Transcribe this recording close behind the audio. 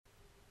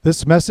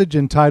This message,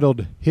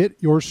 entitled Hit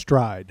Your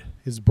Stride,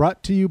 is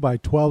brought to you by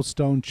 12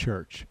 Stone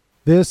Church.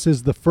 This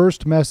is the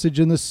first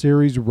message in the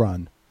series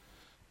Run.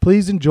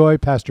 Please enjoy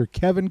Pastor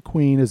Kevin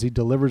Queen as he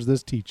delivers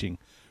this teaching.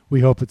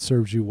 We hope it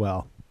serves you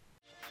well.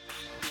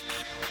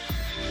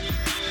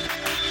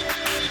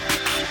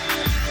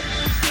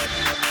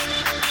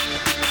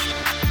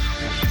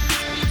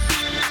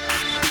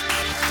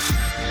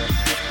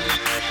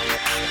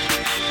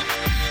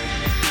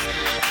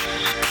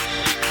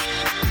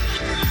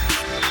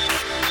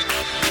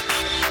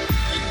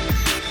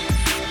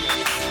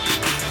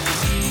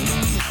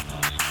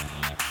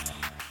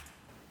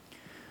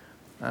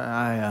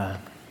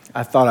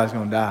 I thought I was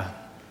going to die.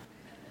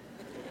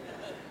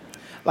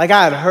 Like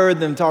I had heard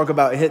them talk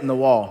about hitting the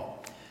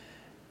wall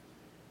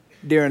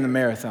during the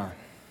marathon,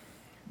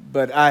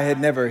 but I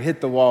had never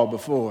hit the wall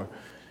before.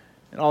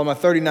 In all of my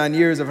 39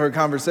 years, I've heard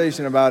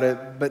conversation about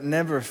it, but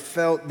never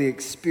felt the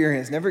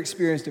experience, never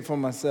experienced it for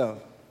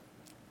myself.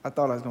 I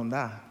thought I was going to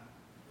die.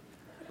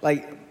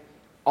 Like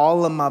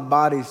all of my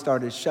body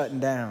started shutting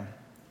down.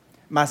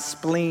 My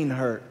spleen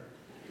hurt.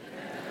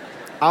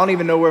 I don't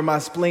even know where my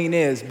spleen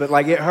is, but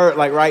like it hurt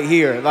like right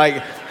here.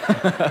 Like,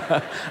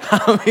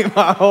 I mean,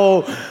 my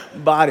whole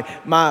body,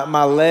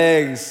 my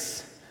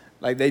legs,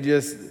 like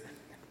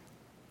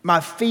my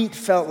feet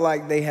felt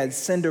like they had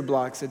cinder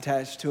blocks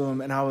attached to them.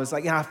 And I was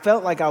like, I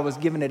felt like I was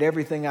giving it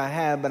everything I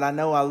had, but I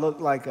know I looked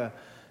like a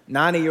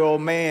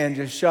 90-year-old man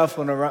just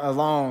shuffling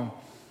along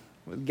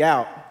with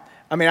gout.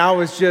 I mean, I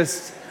was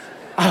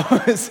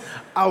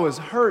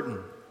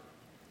hurting.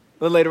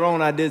 But later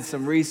on, I did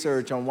some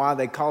research on why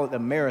they call it a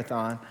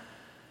marathon.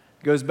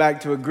 It goes back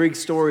to a Greek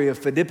story of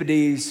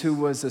Phidippides, who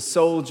was a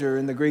soldier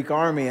in the Greek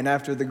army. And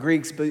after the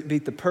Greeks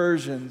beat the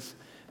Persians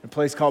in a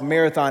place called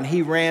Marathon,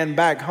 he ran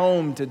back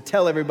home to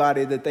tell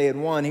everybody that they had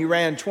won. He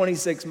ran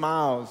 26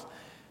 miles,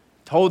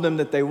 told them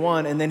that they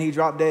won, and then he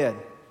dropped dead.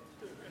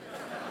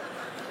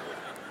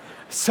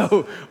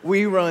 So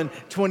we run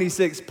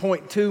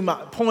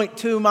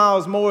 26.2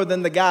 miles more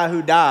than the guy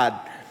who died.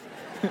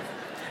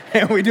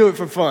 And we do it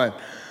for fun.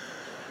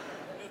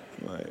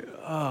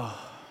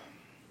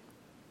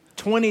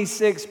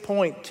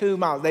 26.2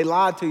 miles. They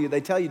lied to you. They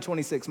tell you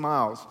 26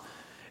 miles.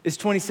 It's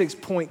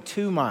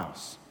 26.2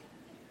 miles.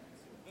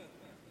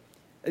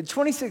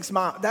 26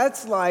 miles,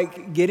 that's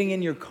like getting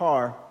in your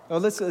car. Oh,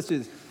 let's do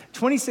this.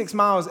 26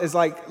 miles is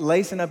like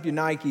lacing up your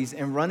Nikes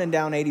and running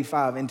down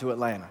 85 into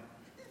Atlanta.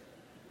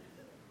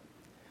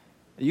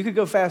 You could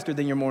go faster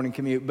than your morning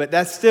commute, but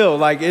that's still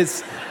like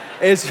it's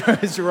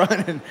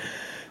running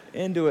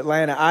into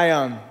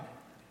Atlanta.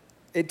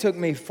 It took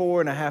me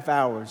 4.5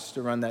 hours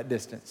to run that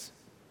distance.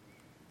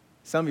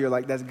 Some of you are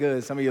like, that's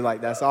good. Some of you are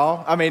like, that's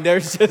all? I mean,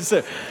 there's just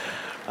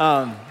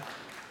that's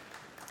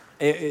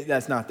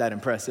not that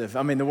impressive.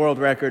 I mean, the world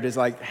record is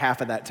like half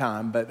of that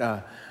time, but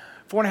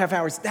 4.5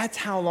 hours, that's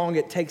how long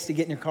it takes to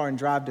get in your car and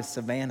drive to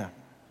Savannah.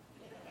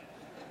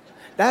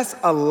 That's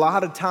a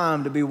lot of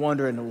time to be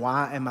wondering,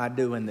 why am I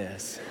doing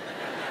this?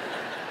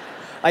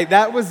 Like,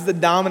 that was the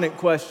dominant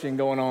question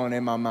going on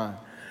in my mind.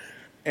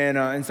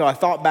 And so I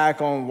thought back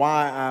on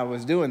why I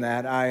was doing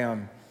that. I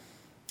had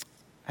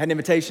an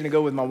invitation to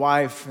go with my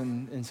wife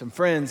and some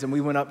friends, and we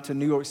went up to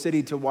New York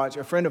City to watch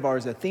a friend of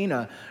ours,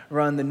 Athena,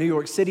 run the New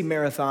York City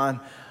Marathon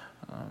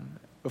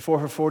before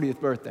her 40th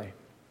birthday.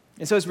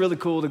 And so it's really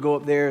cool to go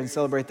up there and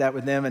celebrate that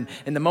with them.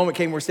 And the moment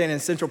came, we're standing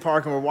in Central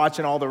Park, and we're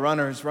watching all the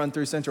runners run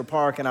through Central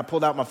Park, and I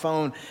pulled out my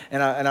phone,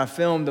 and I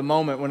filmed the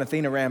moment when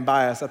Athena ran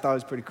by us. I thought it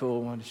was pretty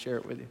cool. I wanted to share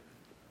it with you.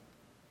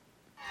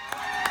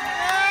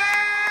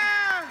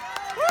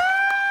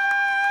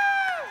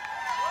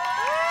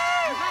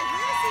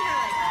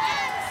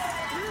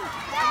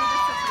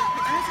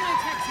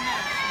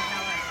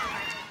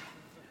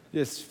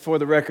 Just for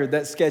the record,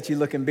 that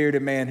sketchy-looking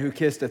bearded man who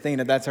kissed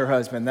Athena, that's her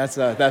husband. That's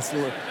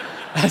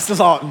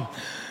Lawton,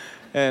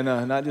 and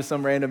not just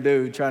some random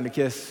dude trying to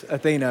kiss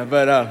Athena.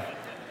 But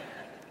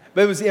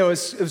it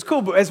was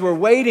cool. But as we're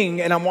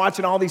waiting, and I'm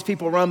watching all these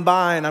people run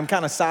by, and I'm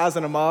kind of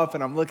sizing them up,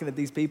 and I'm looking at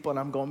these people, and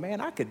I'm going,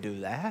 man, I could do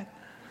that.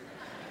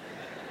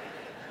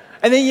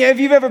 And then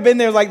if you've ever been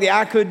there, like the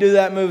I could do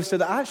that moves to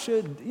the I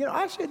should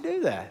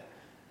do that.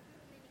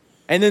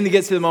 And then it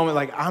gets to the moment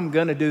like, I'm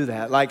going to do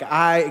that. Like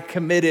I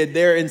committed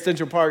there in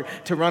Central Park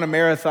to run a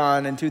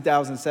marathon in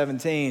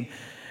 2017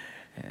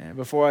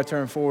 before I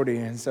turned 40.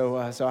 And so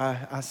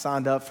I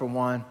signed up for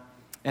one,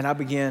 and I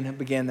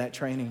began that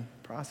training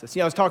process.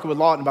 I was talking with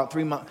Lawton about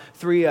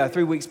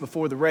 3 weeks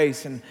before the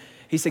race, and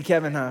he said,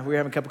 Kevin, we were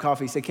having a cup of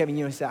coffee. He said, Kevin,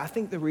 he said, I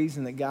think the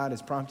reason that God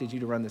has prompted you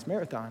to run this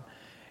marathon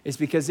is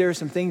because there are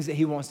some things that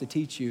he wants to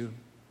teach you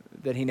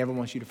that he never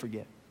wants you to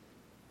forget.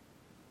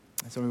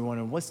 And so we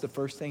wondering, what's the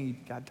first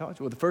thing God taught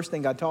you? Well, the first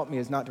thing God taught me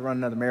is not to run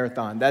another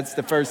marathon. That's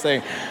the first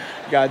thing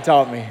God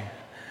taught me.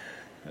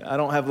 I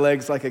don't have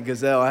legs like a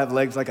gazelle. I have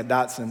legs like a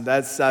Dachshund.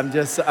 I'm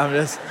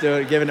just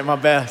giving it my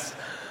best.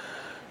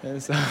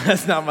 And so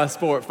that's not my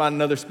sport. Find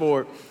another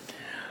sport.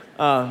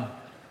 But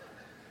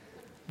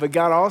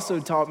God also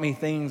taught me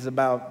things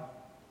about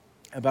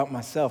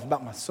myself,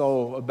 about my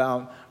soul,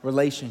 about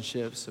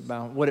relationships,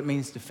 about what it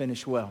means to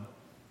finish well.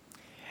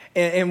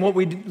 And what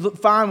we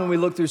find when we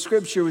look through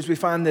Scripture is we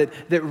find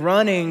that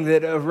running,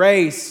 that a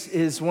race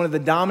is one of the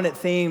dominant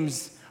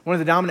themes, one of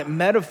the dominant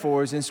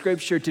metaphors in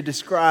Scripture to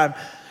describe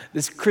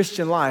this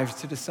Christian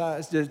life,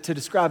 to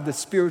describe the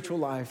spiritual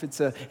life. It's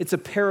a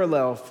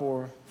parallel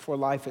for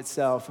life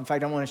itself. In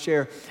fact, I want to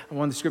share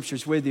one of the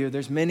scriptures with you.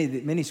 There's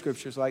many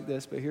scriptures like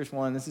this, but here's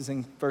one. This is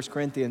in 1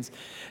 Corinthians. It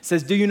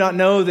says, "Do you not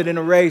know that in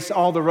a race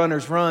all the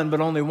runners run,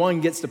 but only one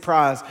gets the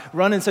prize?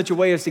 Run in such a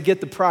way as to get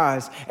the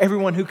prize.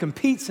 Everyone who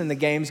competes in the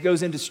games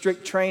goes into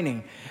strict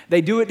training. They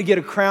do it to get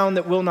a crown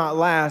that will not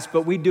last,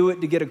 but we do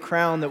it to get a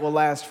crown that will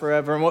last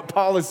forever." And what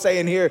Paul is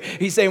saying here,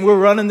 he's saying we're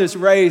running this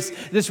race,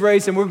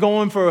 and we're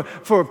going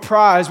for a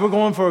prize. We're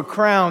going for a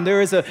crown.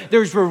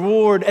 There's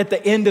reward at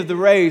the end of the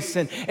race.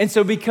 And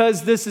so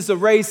because this is a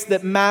race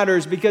that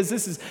matters, because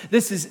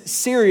this is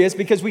serious,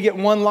 because we get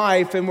one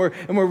life and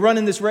we're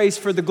running this race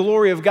for the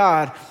glory of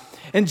God.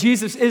 And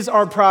Jesus is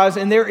our prize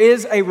and there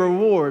is a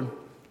reward.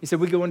 He said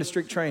we go into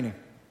strict training.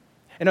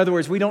 In other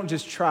words, we don't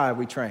just try,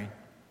 we train.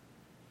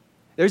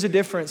 There's a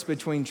difference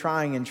between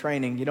trying and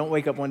training. You don't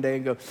wake up one day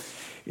and go,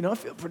 I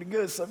feel pretty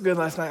good, slept good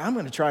last night. I'm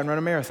going to try and run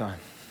a marathon.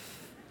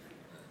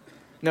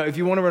 No, if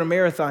you want to run a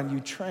marathon, you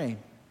train.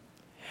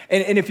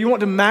 And if you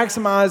want to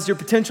maximize your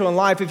potential in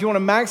life, if you want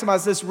to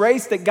maximize this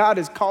race that God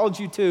has called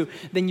you to,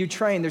 then you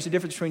train. There's a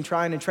difference between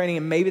trying and training,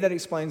 and maybe that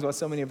explains why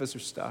so many of us are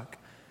stuck.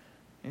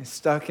 And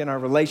stuck in our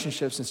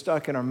relationships and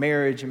stuck in our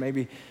marriage and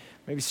maybe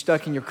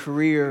stuck in your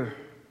career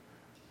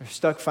or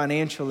stuck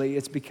financially.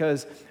 It's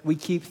because we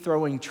keep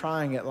throwing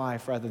trying at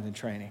life rather than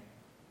training.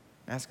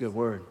 That's a good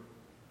word.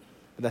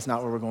 But that's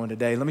not where we're going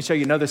today. Let me show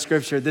you another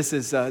scripture. This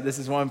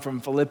is one from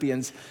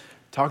Philippians.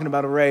 Talking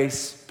about a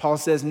race, Paul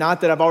says,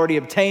 "Not that I've already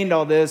obtained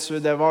all this or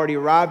that I've already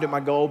arrived at my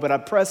goal, but I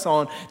press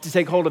on to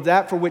take hold of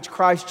that for which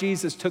Christ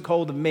Jesus took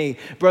hold of me.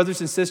 Brothers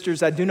and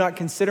sisters, I do not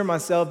consider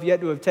myself yet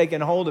to have taken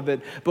hold of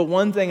it, but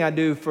one thing I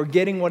do,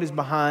 forgetting what is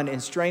behind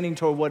and straining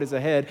toward what is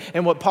ahead."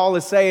 And what Paul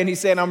is saying, he's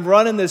saying, I'm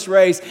running this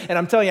race, and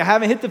I'm telling you, I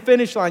haven't hit the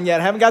finish line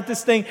yet. I haven't got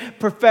this thing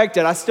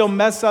perfected. I still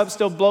mess up,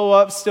 still blow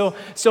up, still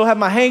have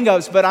my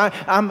hang-ups, but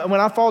when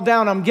I fall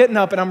down, I'm getting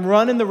up, and I'm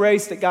running the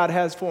race that God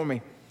has for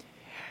me.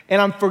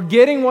 And I'm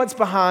forgetting what's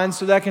behind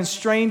so that I can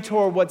strain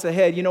toward what's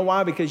ahead. You know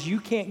why? Because you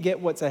can't get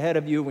what's ahead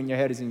of you when your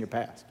head is in your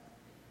past.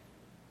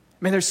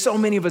 Man, there's so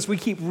many of us, we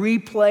keep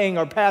replaying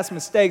our past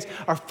mistakes,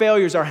 our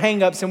failures, our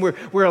hang-ups, and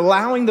we're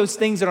allowing those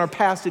things in our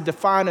past to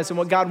define us. And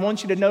what God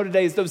wants you to know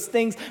today is those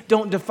things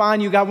don't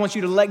define you. God wants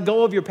you to let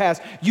go of your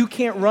past. You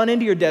can't run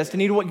into your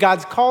destiny to what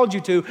God's called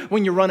you to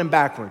when you're running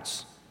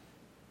backwards.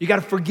 You got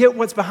to forget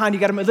what's behind you.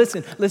 You got to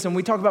listen, when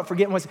we talk about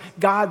forgetting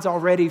God's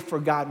already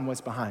forgotten what's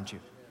behind you.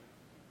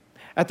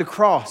 At the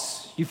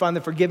cross, you find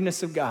the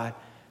forgiveness of God.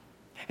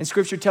 And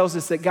Scripture tells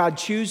us that God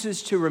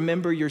chooses to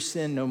remember your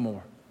sin no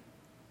more.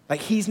 Like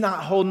he's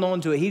not holding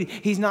on to it.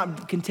 He's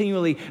not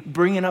continually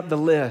bringing up the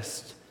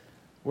list.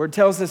 Word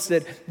tells us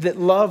that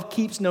love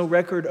keeps no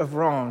record of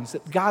wrongs,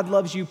 that God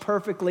loves you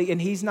perfectly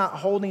and he's not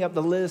holding up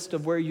the list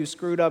of where you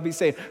screwed up. He's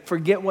saying,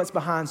 forget what's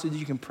behind so that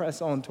you can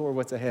press on toward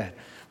what's ahead.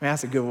 Man,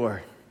 that's a good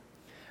word.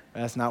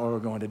 That's not where we're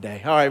going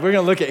today. All right, we're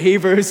going to look at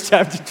Hebrews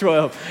chapter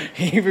 12.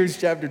 Hebrews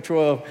chapter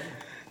 12.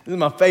 This is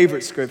my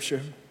favorite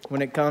scripture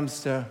when it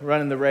comes to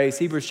running the race.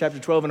 Hebrews chapter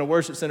 12 in the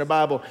Worship Center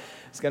Bible.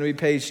 It's going to be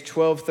page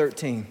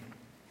 1213.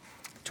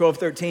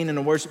 1213 in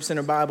the Worship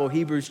Center Bible,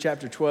 Hebrews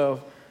chapter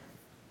 12.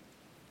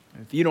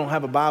 If you don't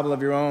have a Bible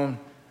of your own,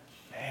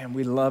 man,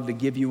 we'd love to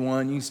give you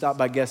one. You can stop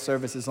by guest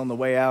services on the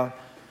way out.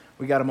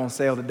 We got them on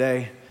sale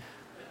today.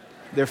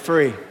 They're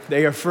free.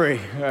 They are free.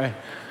 All right.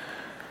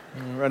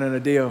 We're running a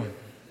deal.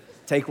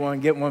 Take one,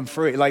 get one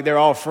free. Like they're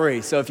all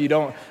free. So if you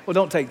don't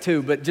take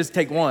two, but just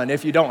take one.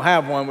 If you don't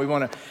have one, we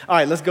want to. All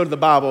right, let's go to the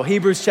Bible.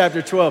 Hebrews chapter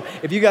 12.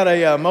 If you got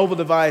a mobile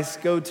device,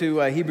 go to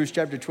Hebrews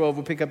chapter 12.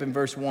 We'll pick up in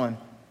verse 1.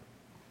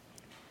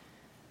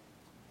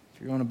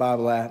 If you're on a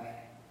Bible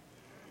app.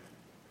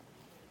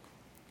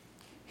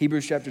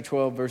 Hebrews chapter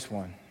 12, verse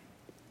 1.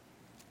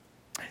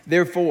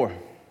 Therefore,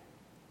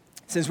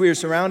 since we are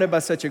surrounded by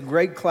such a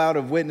great cloud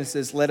of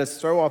witnesses, let us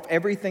throw off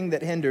everything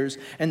that hinders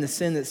and the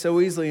sin that so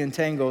easily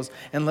entangles,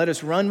 and let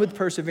us run with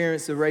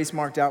perseverance the race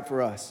marked out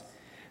for us,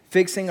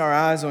 fixing our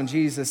eyes on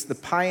Jesus, the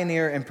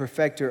pioneer and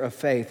perfecter of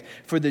faith.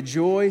 For the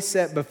joy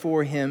set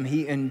before him,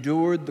 he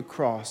endured the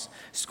cross,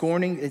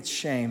 scorning its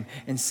shame,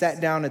 and sat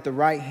down at the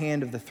right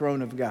hand of the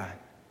throne of God.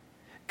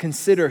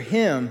 Consider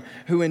him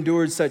who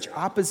endured such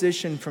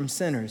opposition from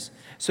sinners,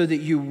 so that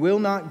you will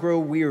not grow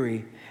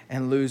weary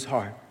and lose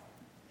heart.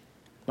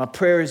 My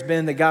prayer has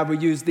been that God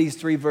will use these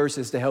 3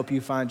 verses to help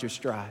you find your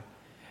stride.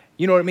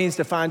 You know what it means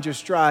to find your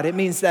stride? It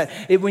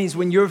means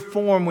when you're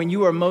formed, when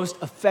you are most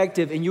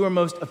effective and you are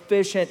most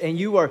efficient and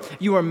you are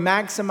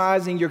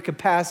maximizing your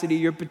capacity,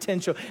 your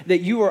potential, that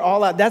you are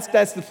all out.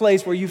 That's the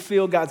place where you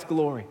feel God's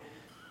glory.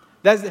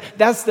 That's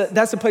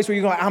the place where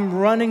you go, I'm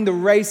running the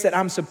race that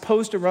I'm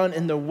supposed to run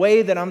in the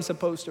way that I'm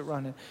supposed to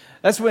run it.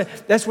 That's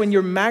when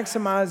you're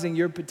maximizing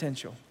your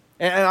potential.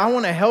 And I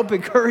want to help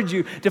encourage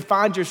you to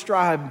find your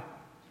stride.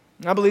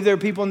 I believe there are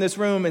people in this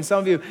room, and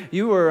some of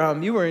you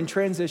are in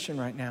transition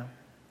right now.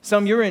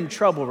 Some, you're in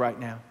trouble right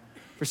now.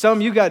 For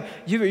some,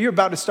 you're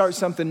about to start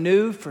something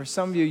new. For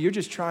some of you, you're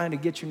just trying to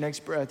get your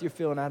next breath. You're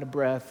feeling out of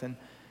breath. And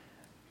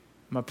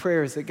my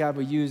prayer is that God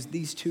will use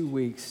these 2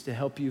 weeks to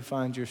help you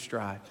find your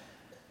stride.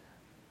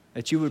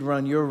 That you would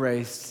run your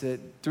race, that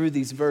through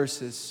these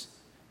verses,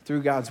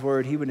 through God's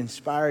word, he would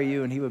inspire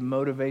you and he would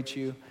motivate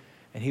you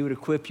and he would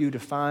equip you to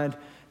find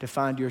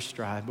your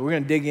stride. But we're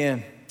going to dig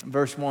in.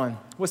 Verse 1.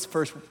 What's the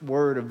first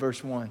word of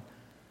verse 1?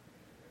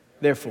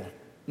 Therefore.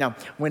 Now,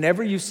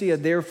 whenever you see a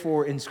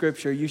therefore in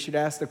Scripture, you should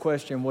ask the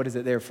question, what is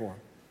it there for?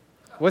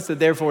 What's the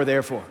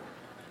therefore?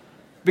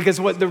 Because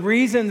the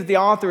reason that the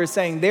author is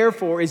saying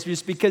therefore is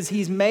just because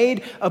he's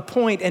made a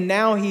point and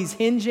now he's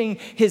hinging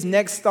his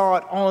next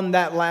thought on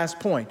that last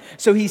point.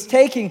 So he's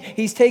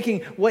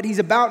taking what he's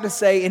about to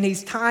say and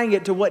he's tying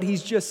it to what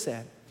he's just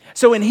said.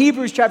 So in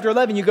Hebrews chapter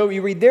 11,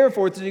 you read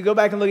therefore, so you go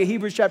back and look at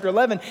Hebrews chapter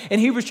 11, and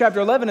Hebrews chapter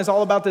 11 is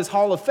all about this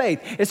hall of faith.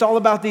 It's all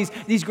about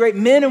these great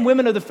men and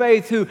women of the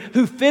faith who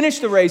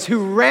finished the race,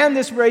 who ran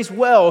this race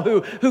well,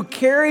 who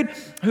carried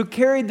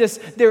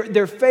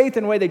their faith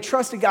in a way they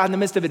trusted God in the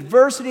midst of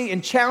adversity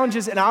and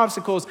challenges and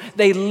obstacles.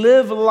 They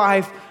live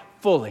life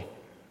fully.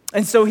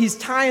 And so he's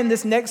tying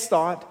this next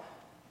thought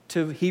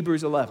to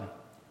Hebrews 11.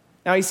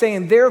 Now he's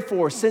saying,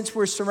 therefore, since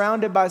we're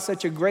surrounded by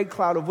such a great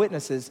cloud of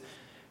witnesses,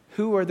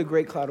 who are the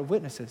great cloud of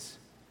witnesses?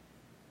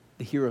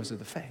 The heroes of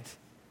the faith.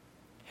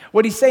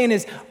 What he's saying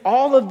is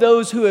all of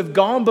those who have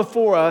gone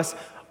before us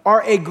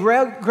are a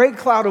great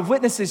cloud of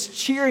witnesses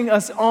cheering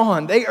us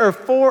on. They are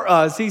for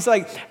us. He's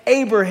like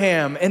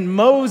Abraham and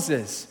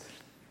Moses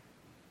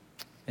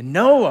and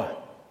Noah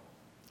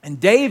and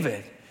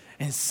David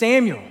and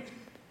Samuel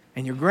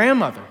and your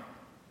grandmother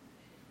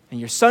and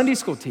your Sunday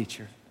school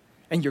teacher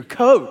and your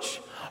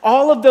coach.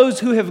 All of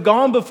those who have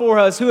gone before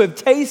us, who have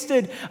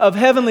tasted of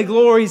heavenly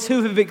glories,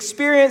 who have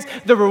experienced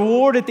the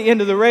reward at the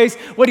end of the race,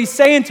 what he's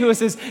saying to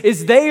us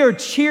is they are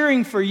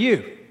cheering for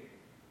you.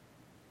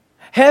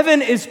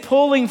 Heaven is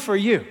pulling for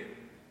you.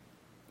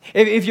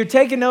 If you're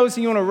taking notes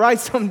and you want to write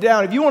something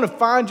down, if you want to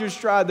find your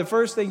stride, the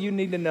first thing you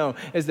need to know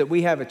is that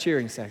we have a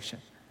cheering section.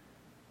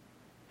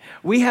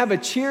 We have a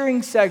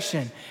cheering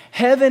section.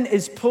 Heaven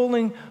is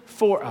pulling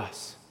for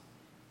us.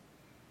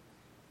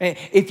 And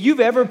if you've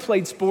ever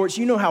played sports,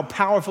 you know how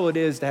powerful it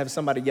is to have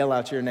somebody yell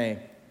out your name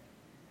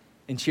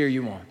and cheer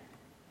you on.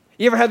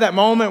 You ever had that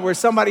moment where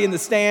somebody in the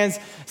stands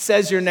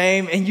says your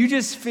name and you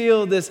just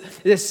feel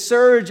this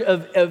surge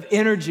of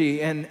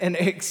energy and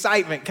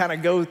excitement kind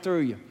of go through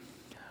you?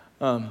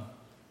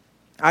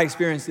 I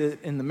experienced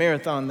it in the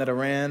marathon that I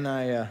ran.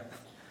 My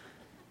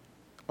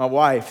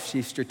wife,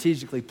 she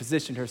strategically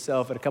positioned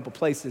herself at a couple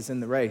places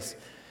in the race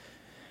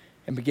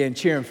and began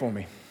cheering for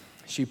me.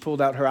 She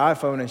pulled out her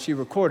iPhone and she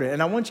recorded.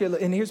 And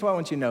here's what I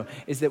want you to know,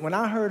 is that when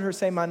I heard her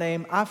say my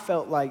name, I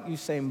felt like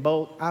Usain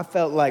Bolt. I was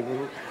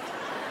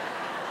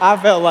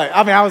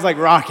like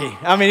Rocky.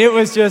 I mean, it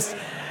was just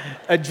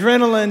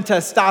adrenaline,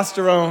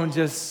 testosterone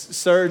just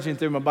surging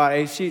through my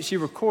body. She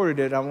recorded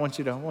it. I want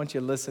you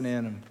to listen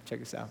in and check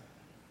this out.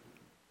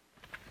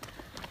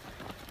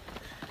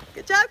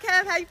 Good job,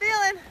 Kev. How you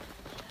feeling?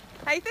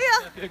 How you feel?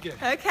 Good.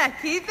 Okay,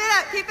 keep it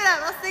up.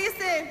 I'll see you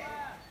soon.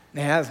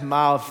 Man, that's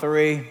mile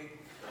 3.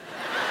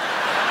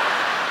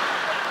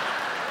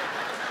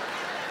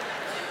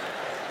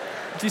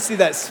 Did you see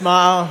that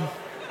smile?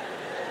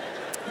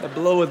 The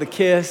blow of the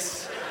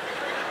kiss?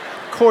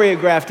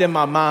 Choreographed in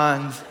my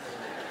mind.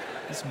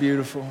 It's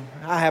beautiful.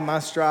 I had my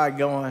stride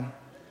going.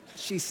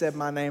 She said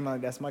my name, like,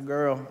 that's my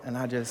girl. And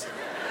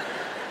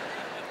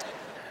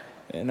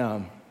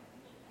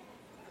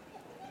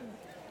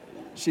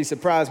she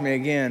surprised me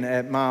again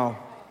at mile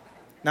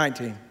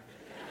 19.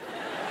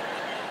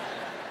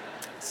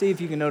 See if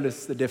you can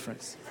notice the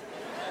difference.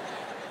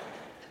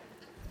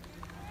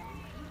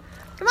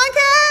 Come on,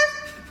 Kev.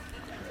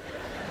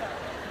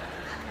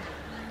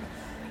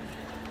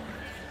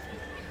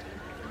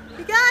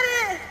 You got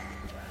it.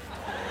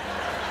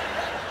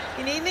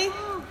 You need me?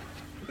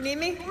 You need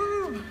me?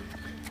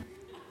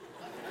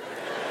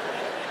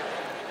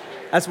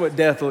 That's what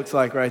death looks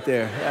like right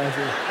there.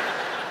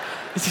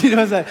 You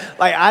know,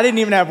 like I didn't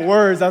even have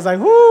words. I was like,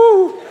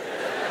 whoo.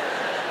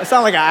 I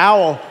sound like an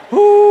owl.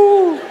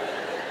 Whoo.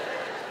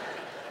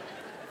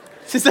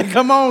 She said,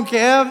 come on,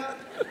 Kev.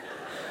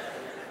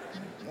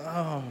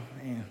 Oh,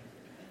 man.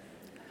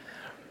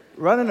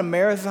 Running a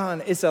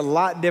marathon, it's a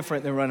lot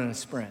different than running a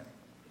sprint.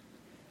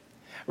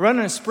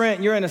 Running a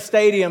sprint, you're in a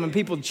stadium and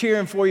people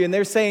cheering for you and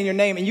they're saying your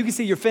name and you can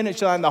see your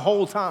finish line the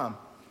whole time.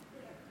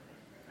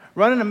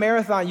 Running a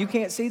marathon, you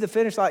can't see the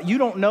finish line. You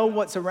don't know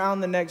what's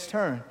around the next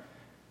turn.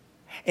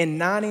 And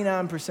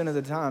 99% of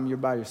the time, you're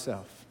by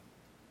yourself.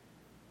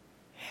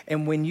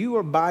 And when you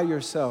are by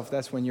yourself,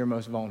 that's when you're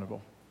most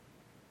vulnerable.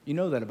 You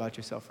know that about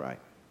yourself, right?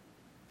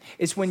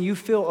 It's when you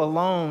feel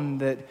alone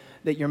that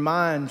your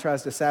mind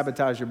tries to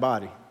sabotage your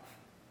body.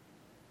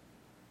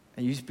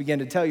 And you just begin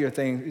to tell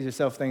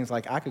yourself things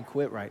like, I could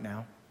quit right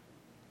now.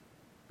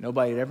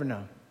 Nobody'd ever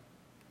know.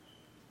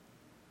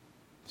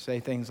 Say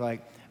things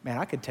like, man,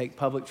 I could take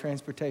public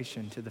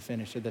transportation to the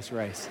finish of this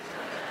race.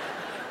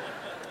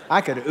 I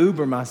could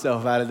Uber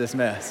myself out of this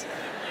mess.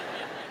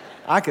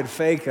 I could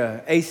fake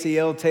a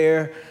ACL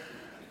tear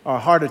or a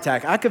heart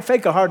attack. I could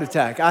fake a heart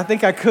attack. I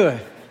think I could.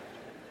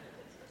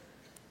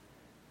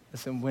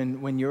 Listen,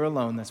 when you're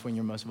alone, that's when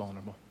you're most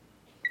vulnerable.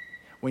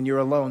 When you're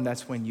alone,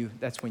 that's when you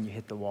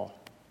hit the wall.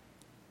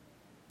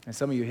 And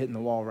some of you are hitting the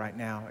wall right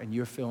now, and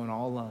you're feeling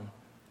all alone.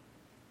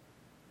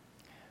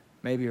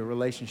 Maybe a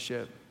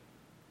relationship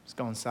has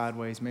gone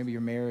sideways. Maybe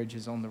your marriage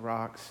is on the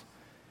rocks.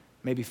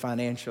 Maybe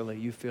financially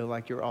you feel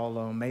like you're all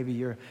alone. Maybe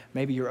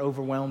you're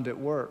overwhelmed at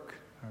work,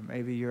 or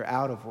maybe you're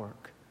out of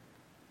work.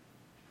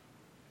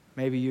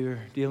 Maybe you're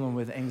dealing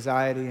with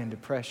anxiety and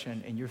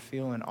depression, and you're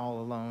feeling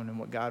all alone. And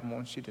what God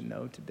wants you to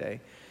know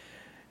today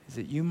is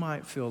that you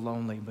might feel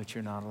lonely, but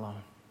you're not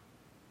alone.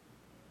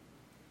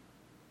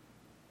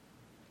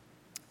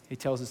 He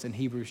tells us in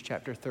Hebrews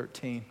chapter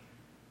 13,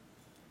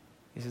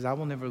 he says, I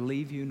will never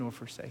leave you nor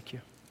forsake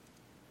you.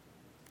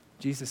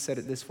 Jesus said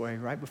it this way,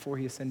 right before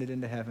he ascended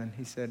into heaven.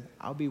 He said,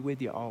 I'll be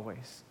with you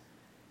always,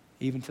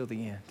 even till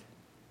the end.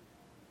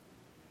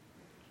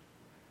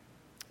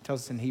 It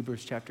tells us in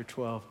Hebrews chapter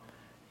 12,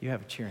 you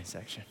have a cheering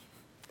section.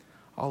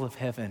 All of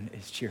heaven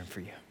is cheering for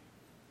you.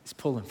 It's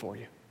pulling for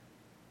you.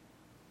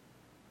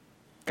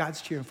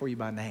 God's cheering for you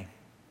by name.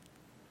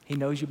 He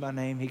knows you by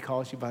name. He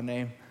calls you by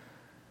name.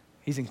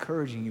 He's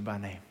encouraging you by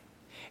name.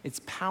 It's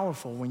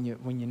powerful when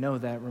you know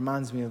that. It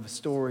reminds me of a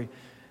story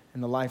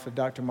in the life of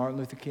Dr. Martin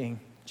Luther King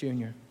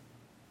Jr.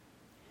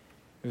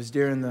 It was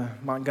during the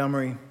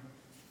Montgomery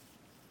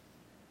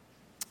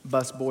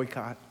bus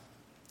boycott.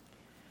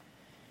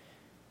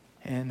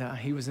 And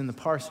he was in the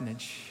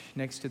parsonage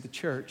next to the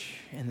church,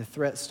 and the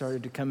threats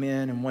started to come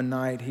in, and one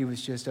night he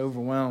was just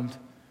overwhelmed.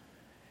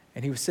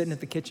 And he was sitting at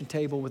the kitchen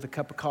table with a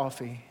cup of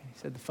coffee. He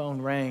said the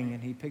phone rang,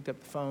 and he picked up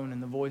the phone,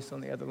 and the voice on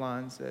the other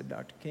line said,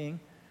 Dr. King,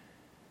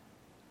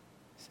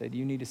 said,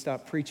 you need to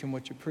stop preaching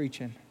what you're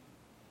preaching.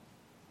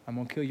 I'm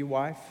going to kill your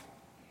wife.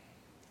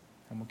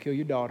 I'm going to kill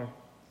your daughter.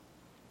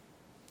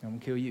 I'm going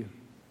to kill you.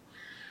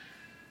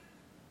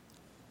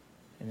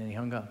 And then he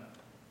hung up.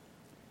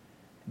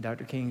 And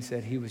Dr. King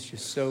said he was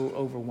just so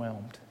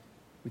overwhelmed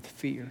with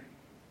fear.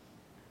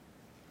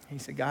 He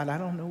said, God, I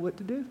don't know what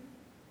to do.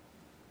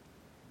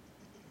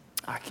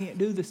 I can't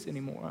do this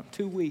anymore. I'm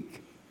too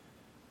weak.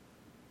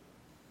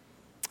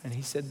 And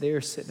he said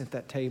there, sitting at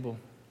that table,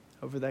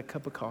 over that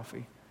cup of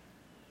coffee,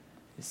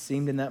 it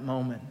seemed in that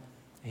moment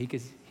he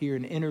could hear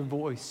an inner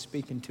voice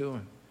speaking to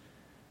him,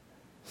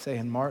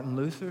 saying, Martin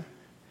Luther,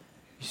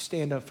 you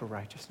stand up for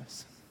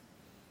righteousness.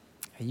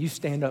 And you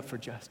stand up for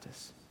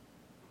justice.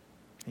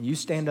 And you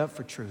stand up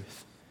for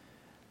truth.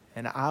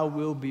 And I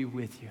will be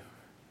with you,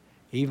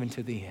 even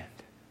to the end.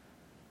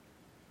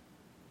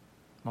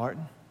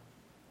 Martin,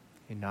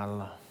 you're not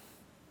alone.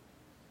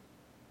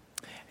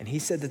 And he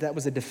said that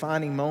was a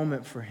defining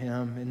moment for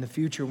him in the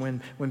future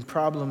when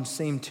problems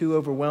seemed too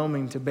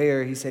overwhelming to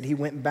bear. He said he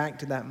went back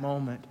to that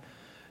moment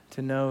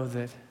to know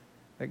that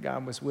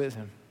God was with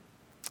him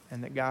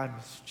and that God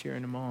was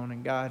cheering him on,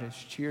 and God is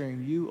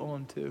cheering you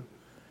on too.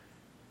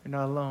 You're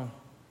not alone.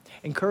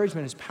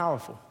 Encouragement is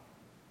powerful.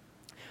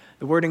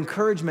 The word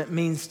encouragement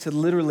means to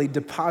literally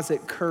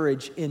deposit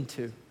courage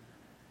into.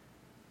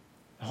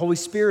 The Holy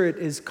Spirit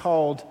is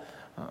called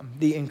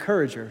the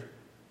encourager,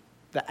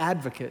 the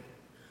advocate,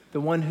 the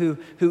one who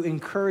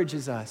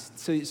encourages us.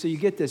 So you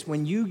get this.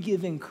 When you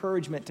give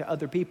encouragement to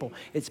other people,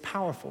 it's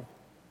powerful.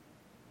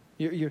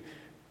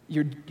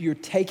 You're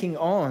taking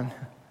on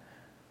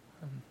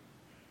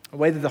a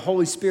way that the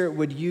Holy Spirit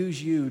would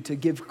use you to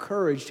give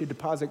courage, to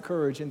deposit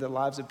courage into the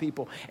lives of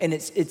people. And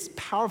it's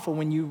powerful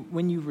when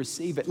you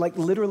receive it. Like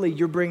literally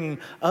you're bringing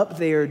up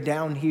there,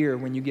 down here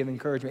when you give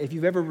encouragement. If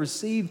you've ever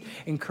received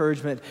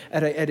encouragement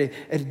at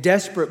a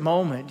desperate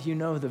moment, you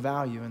know the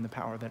value and the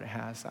power that it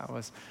has.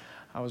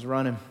 I was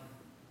running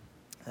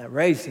that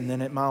race, and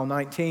then at mile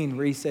 19,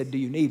 Ree said, do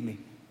you need me?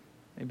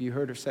 Maybe you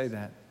heard her say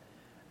that.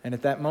 And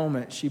at that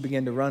moment, she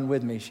began to run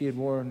with me. She had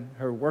worn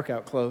her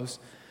workout clothes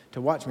to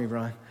watch me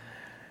run.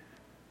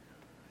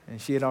 And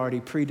she had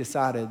already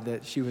pre-decided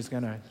that she was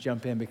going to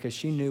jump in because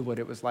she knew what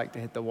it was like to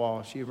hit the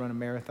wall. She had run a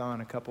marathon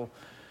a couple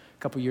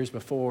years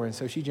before, and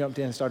so she jumped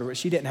in and started.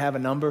 She didn't have a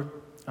number,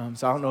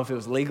 so I don't know if it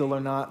was legal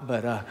or not,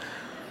 but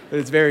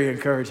it's very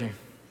encouraging.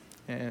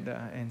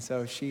 And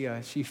so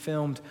she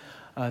filmed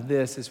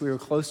this as we were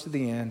close to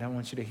the end. I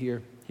want you to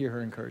hear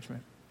her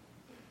encouragement.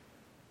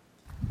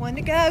 One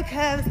to go,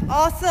 Kev.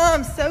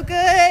 Awesome. So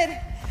good.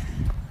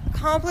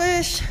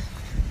 Accomplishment.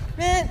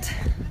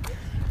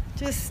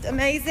 Just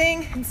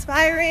amazing,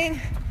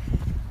 inspiring,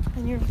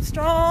 and you're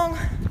strong.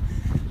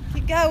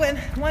 Keep going.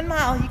 1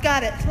 mile, you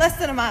got it. Less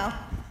than a mile.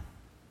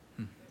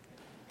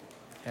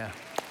 Yeah.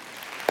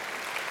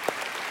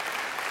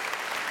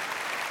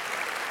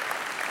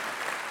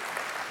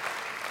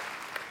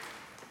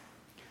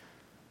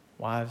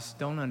 Wives,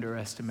 don't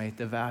underestimate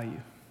the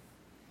value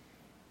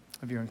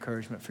of your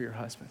encouragement for your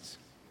husbands.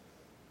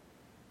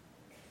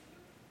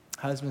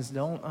 Husbands,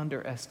 don't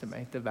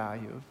underestimate the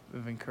value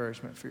of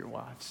encouragement for your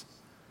wives.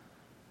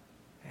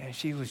 And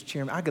she was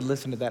cheering. I could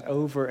listen to that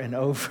over and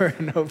over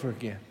and over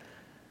again.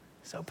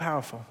 So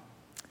powerful.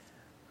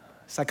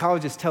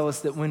 Psychologists tell us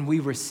that when we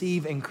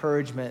receive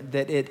encouragement,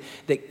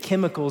 that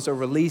chemicals are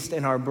released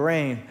in our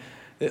brain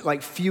that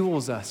like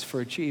fuels us for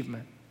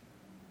achievement.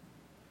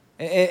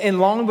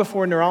 And long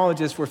before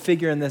neurologists were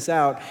figuring this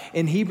out,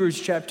 in Hebrews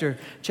chapter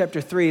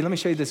 3, let me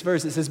show you this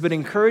verse. It says, "But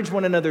encourage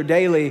one another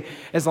daily,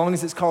 as long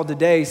as it's called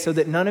today, so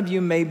that none of you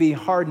may be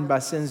hardened by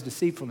sin's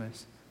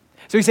deceitfulness."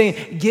 So he's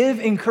saying, give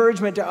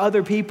encouragement to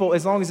other people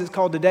as long as it's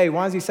called today.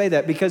 Why does he say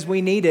that? Because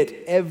we need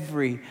it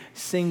every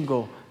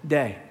single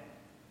day.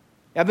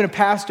 I've been a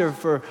pastor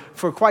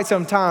for quite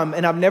some time,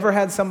 and I've never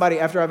had somebody,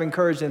 after I've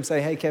encouraged them,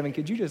 say, "Hey, Kevin,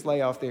 could you just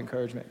lay off the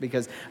encouragement?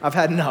 Because I've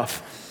had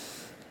enough."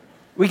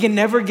 We can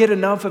never get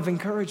enough of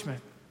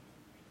encouragement.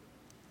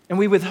 And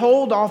we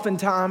withhold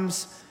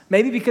oftentimes,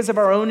 maybe because of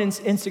our own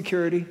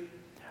insecurity,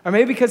 or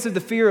maybe because of the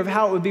fear of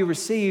how it would be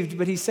received.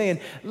 But he's saying,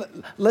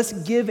 let's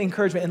give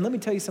encouragement. And let me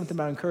tell you something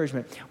about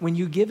encouragement. When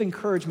you give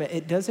encouragement,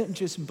 it doesn't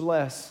just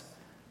bless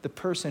the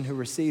person who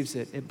receives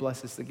it, it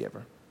blesses the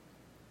giver.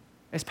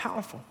 It's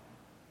powerful.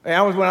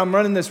 When I'm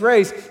running this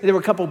race, there were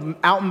a couple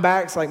out and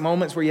backs, like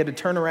moments where you had to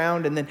turn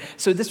around. And then,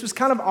 so this was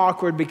kind of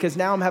awkward because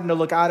now I'm having to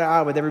look eye to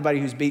eye with everybody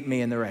who's beat me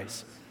in the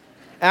race.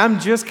 And I'm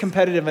just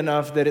competitive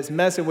enough that it's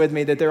messing with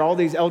me that there are all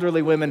these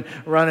elderly women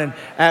running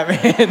at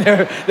me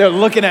and they're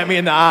looking at me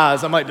in the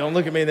eyes. I'm like, don't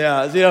look at me in the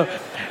eyes, you know?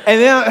 And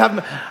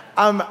then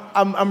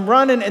I'm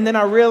running, and then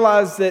I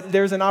realize that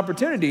there's an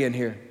opportunity in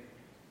here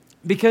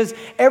because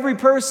every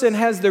person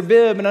has their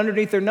bib and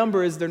underneath their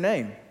number is their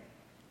name.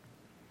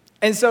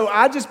 And so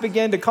I just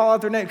began to call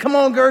out their name. "Come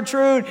on,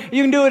 Gertrude.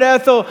 You can do it,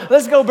 Ethel.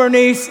 Let's go,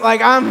 Bernice." Like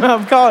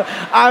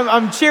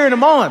I'm cheering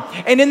them on.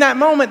 And in that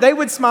moment, they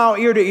would smile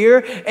ear to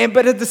ear.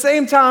 But at the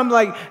same time,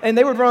 and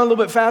they would run a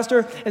little bit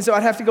faster. And so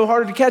I'd have to go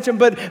harder to catch them.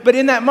 But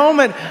in that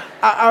moment,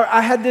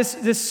 I had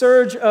this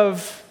surge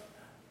of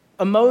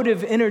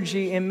emotive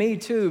energy in me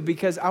too,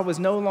 because I was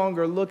no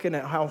longer looking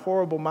at how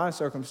horrible my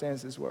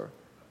circumstances were.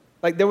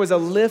 Like there was a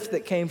lift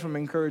that came from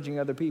encouraging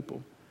other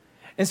people.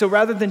 And so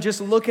rather than just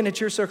looking at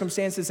your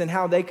circumstances and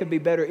how they could be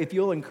better, if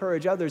you'll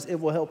encourage others,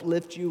 it will help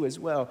lift you as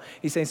well.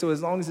 He's saying, so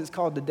as long as it's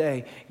called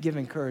today, give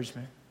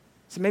encouragement.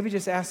 So maybe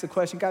just ask the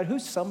question, God,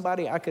 who's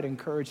somebody I could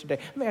encourage today?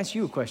 Let me ask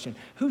you a question.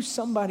 Who's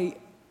somebody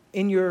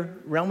in your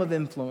realm of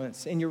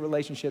influence, in your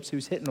relationships,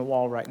 who's hitting a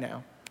wall right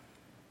now?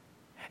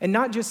 And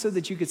not just so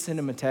that you could send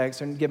them a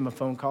text or give them a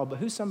phone call, but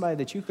who's somebody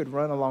that you could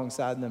run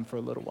alongside them for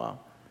a little while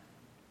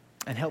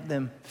and help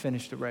them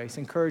finish the race.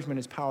 Encouragement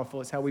is powerful.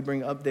 It's how we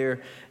bring up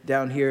there,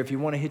 down here. If you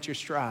want to hit your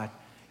stride,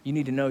 you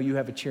need to know you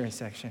have a cheering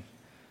section,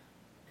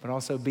 but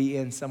also be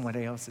in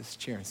somebody else's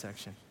cheering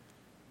section.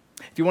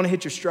 If you want to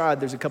hit your stride,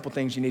 there's a couple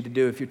things you need to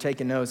do. If you're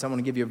taking notes, I want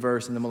to give you a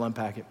verse and then we'll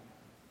unpack it.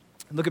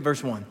 Look at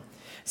verse 1. It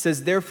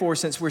says, "Therefore,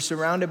 since we're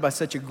surrounded by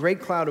such a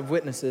great cloud of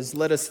witnesses,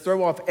 let us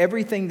throw off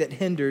everything that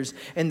hinders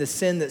and the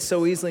sin that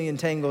so easily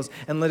entangles,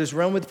 and let us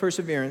run with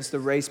perseverance the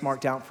race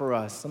marked out for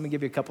us." Let me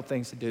give you a couple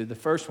things to do. The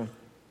first one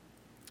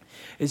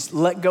is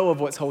let go of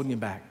what's holding you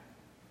back.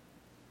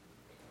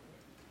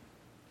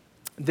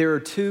 There are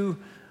two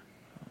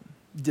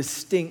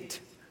distinct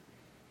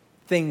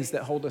things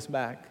that hold us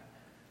back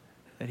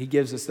that he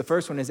gives us. The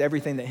first one is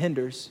everything that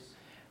hinders,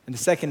 and the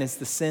second is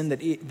the sin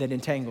that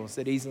entangles,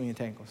 that easily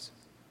entangles.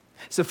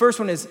 So the first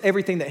one is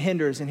everything that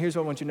hinders, and here's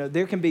what I want you to know.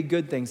 There can be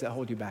good things that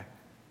hold you back.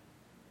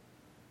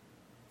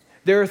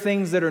 There are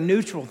things that are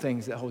neutral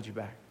things that hold you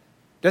back.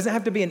 It doesn't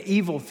have to be an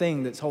evil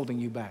thing that's holding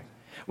you back.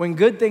 When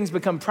good things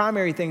become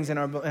primary things in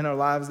our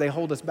lives, they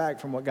hold us back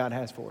from what God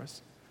has for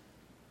us.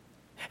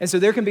 And so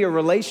there can be a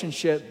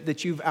relationship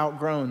that you've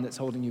outgrown that's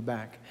holding you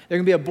back. There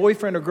can be a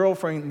boyfriend or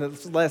girlfriend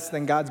that's less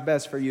than God's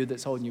best for you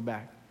that's holding you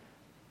back.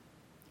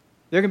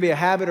 There can be a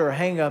habit or a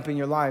hang-up in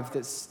your life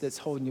that's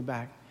holding you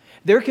back.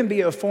 There can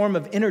be a form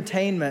of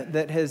entertainment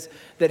that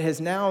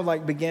has now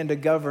began to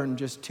govern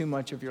just too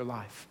much of your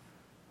life.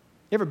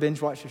 You ever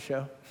binge watch a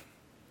show?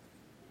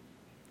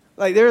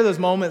 There are those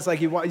moments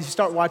you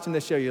start watching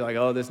this show, you're like,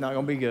 oh, this is not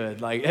going to be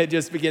good. It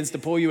just begins to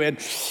pull you in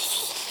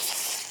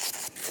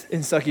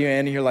and suck you in,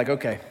 and you're like,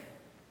 okay,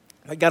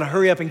 I got to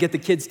hurry up and get the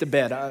kids to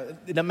bed.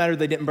 It doesn't matter if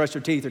they didn't brush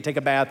their teeth or take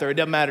a bath, or it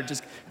doesn't matter,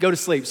 just go to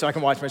sleep so I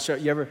can watch my show.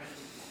 You ever?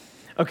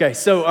 Okay,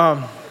 so,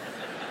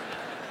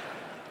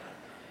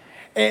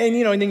 and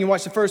then you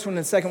watch the first one,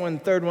 and the second one,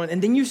 and the third one,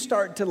 and then you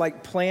start to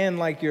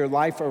plan your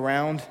life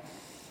around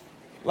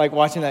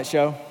watching that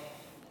show.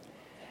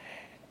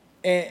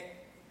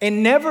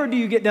 And never do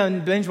you get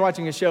done binge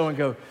watching a show and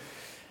go,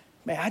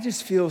 man, I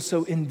just feel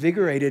so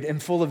invigorated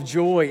and full of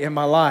joy in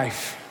my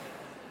life.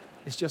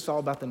 It's just all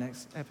about the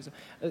next episode.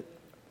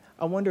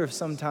 I wonder if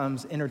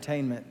sometimes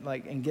entertainment,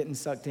 and getting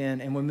sucked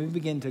in, and when we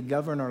begin to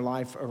govern our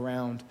life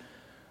around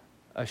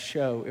a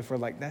show, if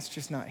we're that's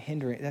just not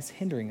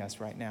hindering us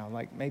right now.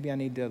 Maybe I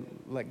need to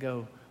let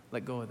go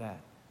of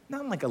that.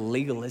 Not in a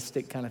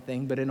legalistic kind of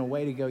thing, but in a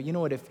way to go, you know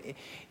what,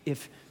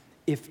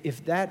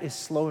 if that is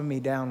slowing me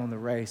down on the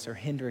race or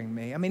hindering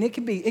me, I mean, it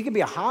could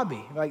be a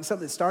hobby, something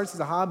that starts as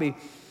a hobby,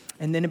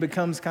 and then it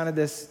becomes kind of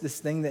this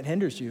thing that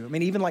hinders you. I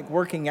mean, even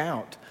working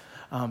out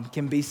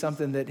can be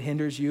something that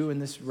hinders you in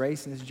this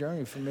race and this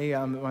journey. For me,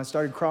 when I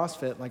started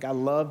CrossFit, I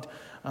loved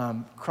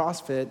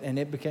CrossFit, and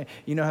it became,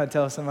 you know how to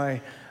tell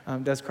somebody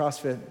does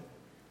CrossFit?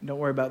 Don't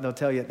worry about it, they'll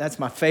tell you. That's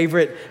my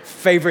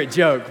favorite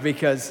joke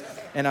because,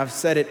 and I've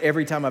said it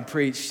every time I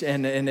preach,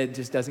 and it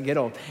just doesn't get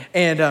old.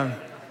 And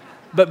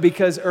but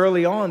because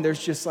early on,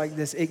 there's just like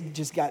this, it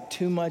just got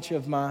too much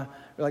of my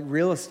like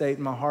real estate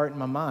in my heart and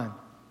my mind.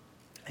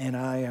 And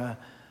I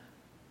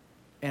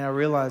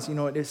realized, you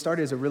know, it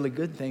started as a really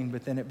good thing,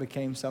 but then it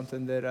became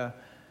something that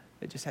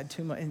it just had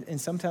too much. And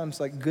sometimes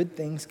like good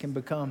things can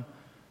become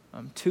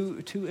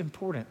too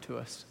important to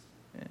us.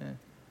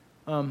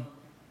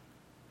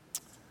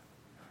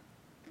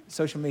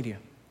 Social media.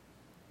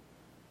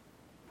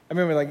 I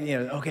remember like, you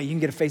know, okay, you can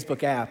get a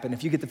Facebook app, and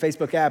if you get the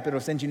Facebook app,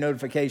 it'll send you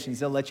notifications.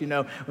 They'll let you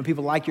know when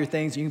people like your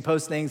things, you can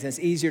post things, and it's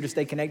easier to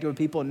stay connected with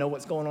people and know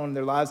what's going on in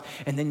their lives.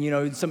 And then, you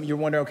know, you're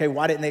wondering, okay,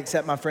 why didn't they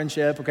accept my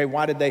friendship? Okay,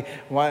 why did they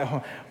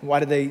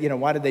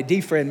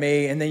defriend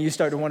me? And then you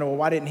start to wonder, well,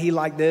 why didn't he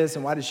like this,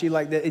 and why did she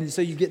like that? And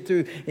so you get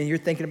through, and you're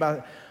thinking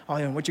about, oh,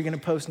 you know, what you're going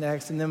to post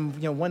next. And then,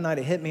 you know, one night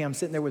it hit me. I'm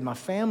sitting there with my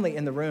family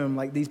in the room,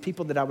 like these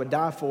people that I would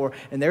die for,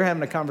 and they're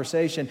having a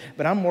conversation,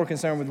 but I'm more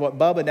concerned with what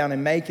Bubba down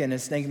in Macon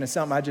is thinking of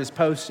something I just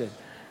posted.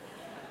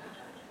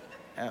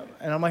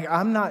 And I'm like,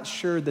 I'm not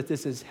sure that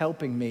this is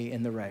helping me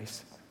in the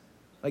race.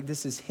 Like,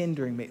 this is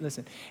hindering me.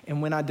 Listen,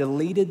 and when I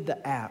deleted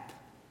the app,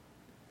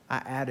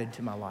 I added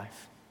to my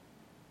life.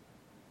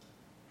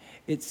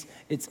 It's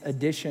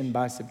addition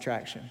by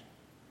subtraction.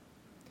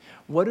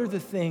 What are the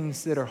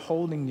things that are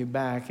holding you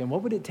back? And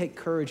what would it take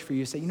courage for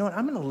you to say, you know what,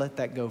 I'm going to let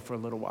that go for a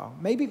little while.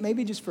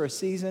 Maybe just for a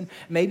season,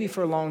 maybe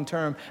for a long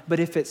term. But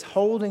if it's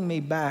holding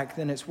me back,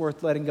 then it's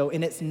worth letting go.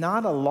 And it's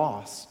not a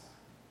loss.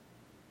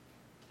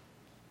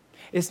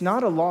 It's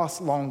not a loss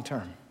long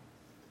term.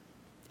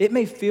 It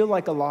may feel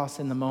like a loss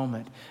in the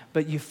moment,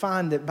 but you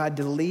find that by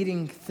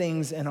deleting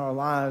things in our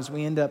lives,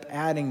 we end up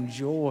adding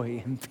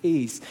joy and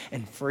peace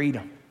and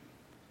freedom.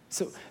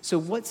 So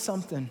what's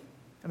something...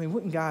 I mean,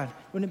 wouldn't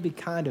it be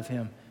kind of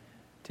him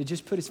to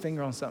just put his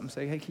finger on something and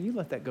say, hey, can you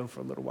let that go for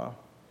a little while?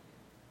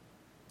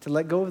 To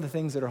let go of the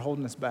things that are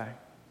holding us back.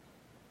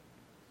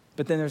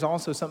 But then there's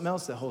also something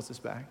else that holds us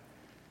back.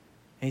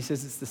 And he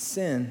says it's the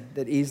sin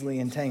that easily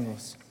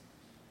entangles.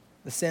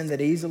 The sin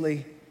that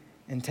easily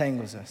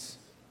entangles us.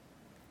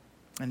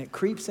 And it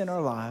creeps in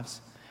our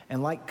lives,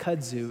 and like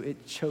kudzu,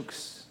 it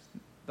chokes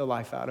the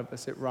life out of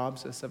us. It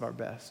robs us of our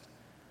best.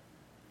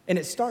 And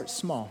it starts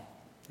small.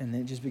 And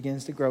then it just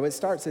begins to grow. It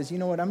starts as, you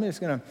know what, I'm just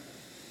going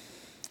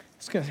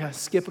to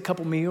skip a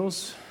couple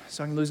meals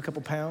so I can lose a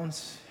couple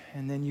pounds.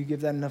 And then you give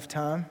that enough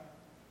time,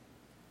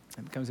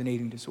 it becomes an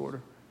eating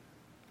disorder.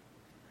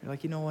 You're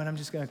like, you know what, I'm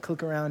just going to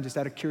click around just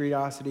out of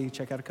curiosity,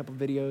 check out a couple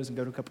videos and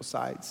go to a couple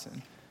sites.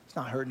 And it's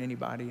not hurting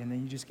anybody. And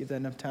then you just give that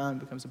enough time, it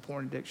becomes a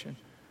porn addiction.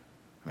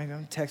 Maybe I'm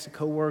going to text a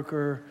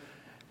coworker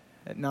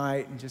at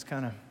night and just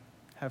kind of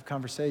have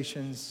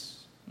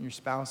conversations. And your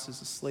spouse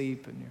is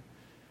asleep and you're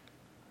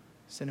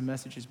sending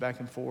messages back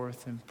and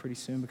forth, and pretty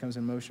soon becomes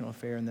an emotional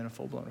affair and then a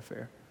full-blown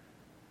affair.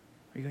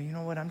 Or you go, you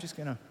know what, I'm just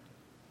gonna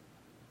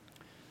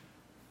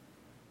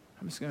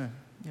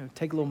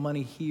take a little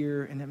money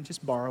here, and I'm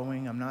just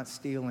borrowing. I'm not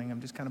stealing. I'm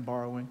just kind of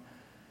borrowing.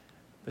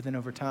 But then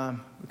over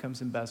time, it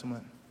becomes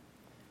embezzlement.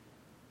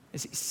 You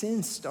see,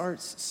 sin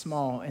starts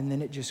small, and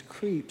then it just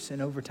creeps,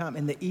 and over time.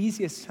 And the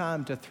easiest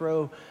time to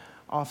throw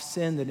off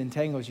sin that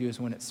entangles you is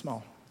when it's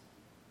small.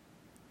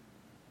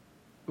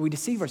 We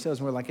deceive ourselves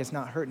and we're like, it's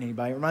not hurting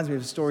anybody. It reminds me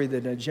of a story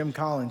that Jim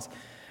Collins,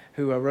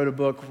 who wrote a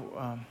book,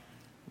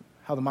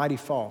 How the Mighty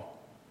Fall,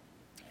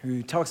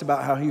 who talks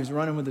about how he was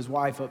running with his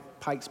wife up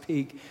Pikes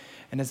Peak,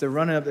 and as they're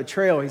running up the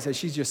trail, he says,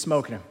 she's just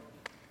smoking him.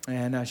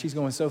 And she's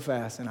going so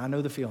fast, and I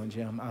know the feeling,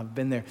 Jim. I've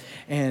been there.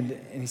 And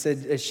he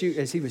said, as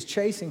he was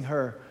chasing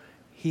her,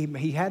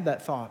 he had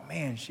that thought,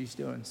 man, she's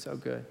doing so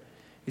good.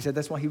 He said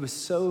that's why he was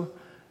so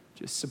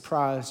just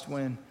surprised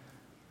when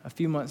a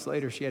few months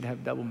later she had to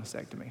have double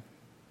mastectomy.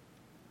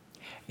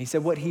 He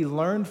said what he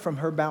learned from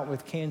her bout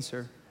with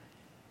cancer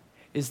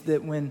is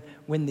that when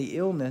the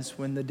illness,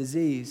 when the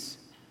disease,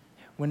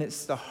 when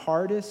it's the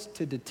hardest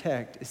to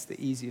detect, it's the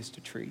easiest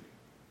to treat.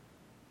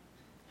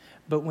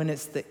 But when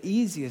it's the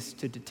easiest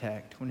to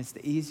detect, when it's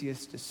the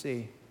easiest to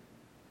see,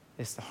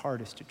 it's the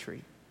hardest to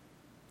treat.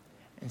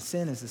 And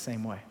sin is the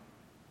same way.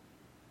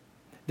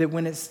 That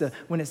when it's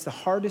the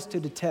hardest to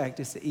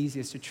detect, it's the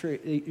easiest to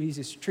treat.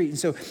 And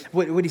so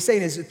what he's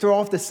saying is throw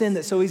off the sin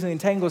that so easily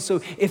entangles.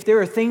 So if there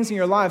are things in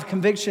your life,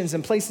 convictions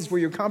and places where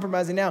you're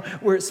compromising now,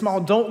 where it's small,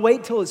 don't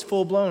wait till it's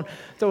full blown.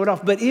 Throw it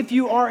off. But if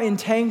you are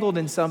entangled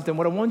in something,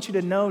 what I want you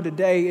to know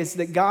today is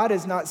that God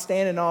is not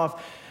standing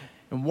off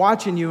and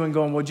watching you and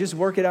going, well, just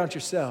work it out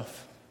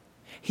yourself.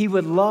 He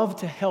would love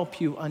to help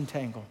you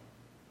untangle.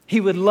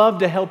 He would love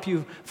to help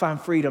you find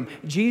freedom.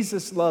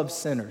 Jesus loves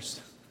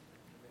sinners.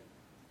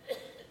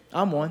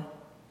 I'm one. The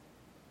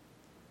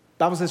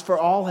Bible says, for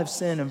all have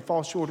sinned and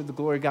fall short of the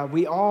glory of God.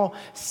 We all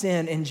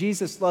sin, and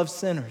Jesus loves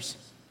sinners.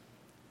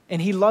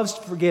 And he loves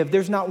to forgive.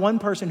 There's not one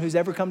person who's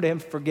ever come to him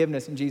for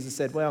forgiveness, and Jesus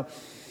said, well,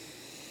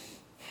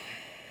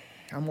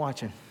 I'm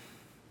watching.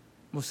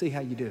 We'll see how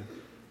you do.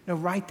 No,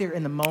 right there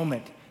in the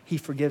moment, he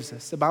forgives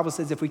us. The Bible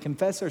says if we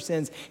confess our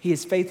sins, he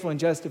is faithful and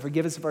just to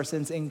forgive us of our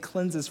sins and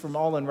cleanse us from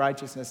all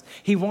unrighteousness.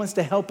 He wants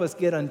to help us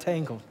get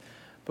untangled.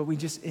 But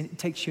it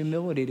takes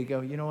humility to go,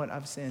 you know what,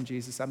 I've sinned,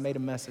 Jesus. I've made a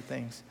mess of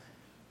things.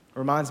 It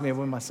reminds me of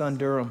when my son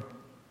Durham,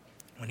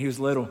 when he was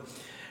little,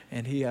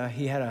 and he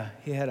had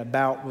a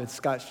bout with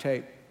Scotch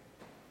tape.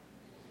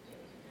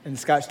 And the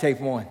Scotch tape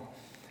won.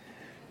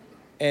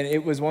 And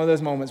it was one of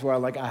those moments where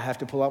I have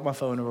to pull out my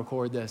phone and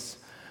record this.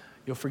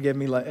 You'll forgive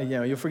me,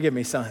 you'll forgive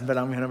me, son, but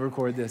I'm going to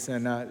record this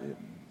and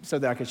so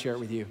that I can share it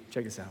with you.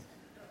 Check this out.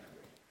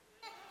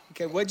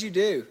 Okay, what'd you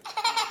do?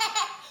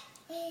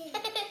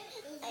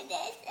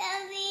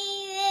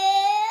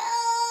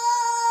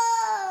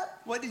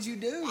 What did you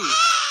do?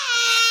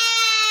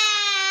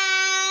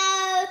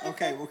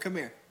 Okay, well, come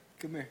here.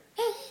 Come here.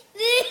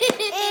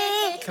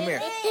 Come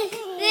here.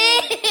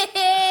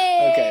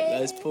 Okay,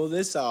 let's pull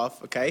this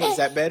off. Okay, is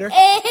that better?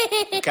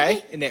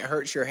 Okay, and it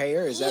hurts your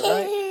hair. Is that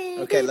right?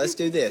 Okay, let's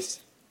do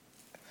this.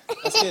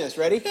 Let's do this.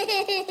 Ready?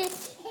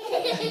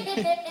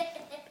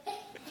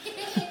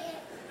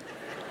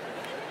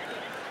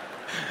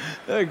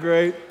 That's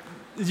great.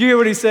 Did you hear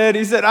what he said?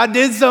 He said, I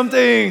did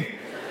something.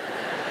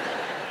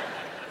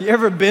 You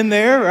ever been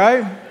there,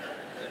 right?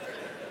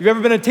 You've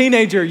ever been a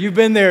teenager? You've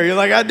been there. You're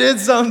like, I did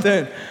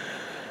something.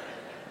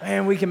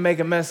 Man, we can make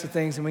a mess of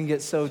things and we can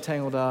get so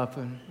tangled up.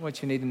 And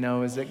what you need to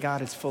know is that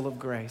God is full of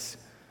grace.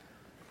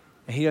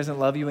 And he doesn't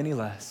love you any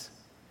less.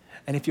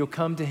 And if you'll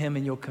come to him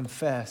and you'll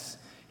confess,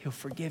 he'll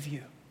forgive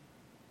you.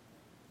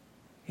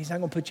 He's not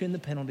going to put you in the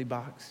penalty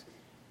box.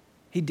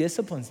 He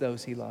disciplines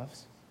those he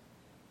loves.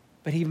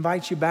 But he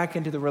invites you back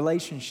into the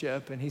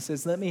relationship and he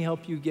says, let me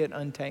help you get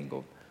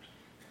untangled.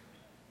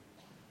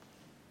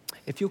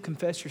 If you'll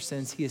confess your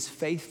sins, he is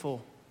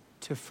faithful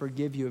to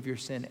forgive you of your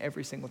sin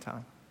every single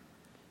time.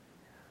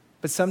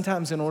 But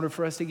sometimes in order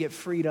for us to get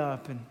freed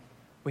up, and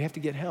we have to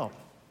get help.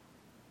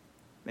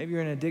 Maybe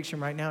you're in an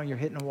addiction right now and you're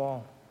hitting a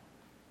wall.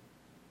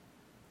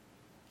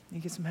 You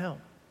get some help.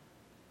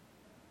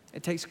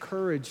 It takes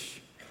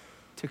courage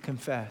to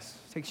confess.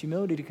 It takes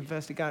humility to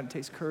confess to God. It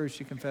takes courage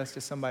to confess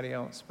to somebody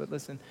else. But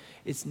listen,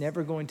 it's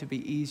never going to be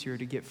easier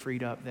to get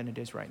freed up than it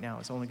is right now.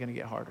 It's only going to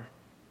get harder.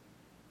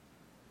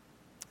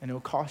 And it'll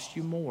cost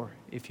you more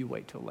if you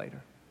wait till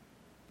later.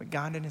 But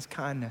God in his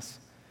kindness,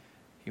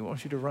 he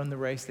wants you to run the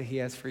race that he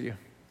has for you.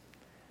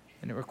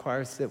 And it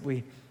requires that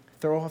we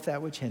throw off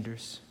that which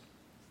hinders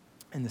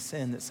and the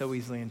sin that so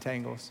easily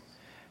entangles.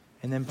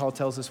 And then Paul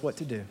tells us what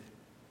to do.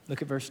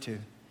 Look at verse 2.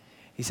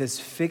 He says,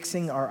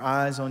 fixing our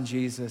eyes on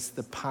Jesus,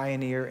 the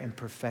pioneer and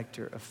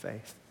perfecter of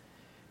faith.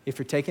 If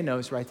you're taking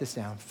notes, write this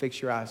down.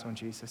 Fix your eyes on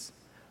Jesus.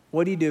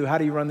 What do you do? How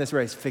do you run this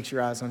race? Fix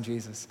your eyes on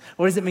Jesus.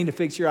 What does it mean to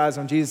fix your eyes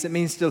on Jesus? It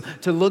means to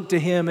look to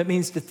him. It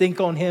means to think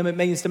on him. It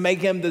means to make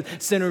him the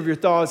center of your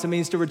thoughts. It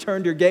means to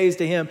return your gaze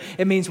to him.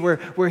 It means where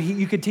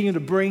you continue to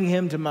bring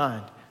him to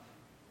mind.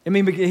 I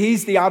mean, because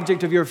he's the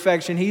object of your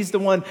affection. He's the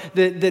one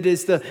that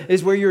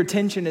is where your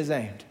attention is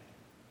aimed.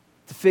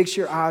 To fix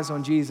your eyes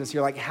on Jesus.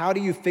 You're like, how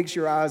do you fix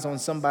your eyes on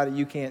somebody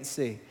you can't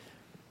see?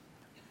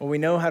 Well, we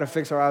know how to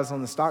fix our eyes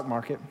on the stock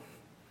market.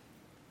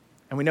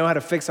 And we know how to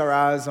fix our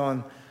eyes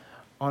on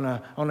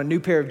a new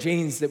pair of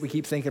jeans that we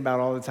keep thinking about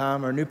all the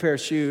time, or a new pair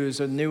of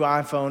shoes, or a new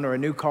iPhone, or a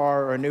new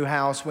car, or a new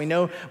house. We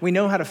know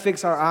how to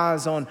fix our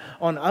eyes on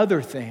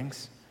other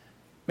things.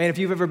 Man, if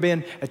you've ever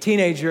been a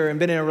teenager and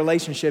been in a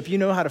relationship, you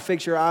know how to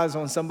fix your eyes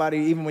on somebody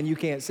even when you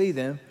can't see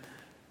them.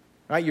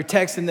 Right? You're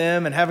texting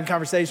them and having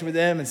conversation with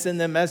them and sending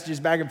them messages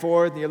back and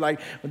forth. And you're like,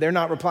 well, they're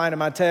not replying to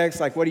my text.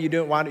 Like, what are you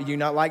doing? Why do you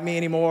not like me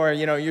anymore?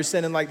 You know, you're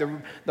sending like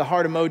the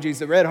heart emojis,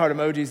 the red heart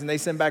emojis, and they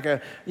send back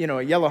a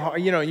yellow heart.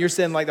 And you're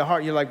sending like the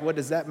heart. You're like, what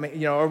does that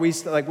mean? Are we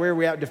like, where are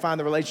we at to define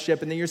the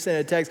relationship? And then you're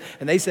sending a text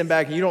and they send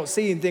back and you don't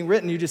see anything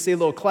written. You just see a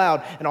little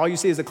cloud and all you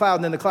see is a cloud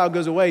and then the cloud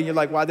goes away. And you're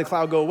like, why'd the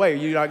cloud go away? Are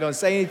you not going to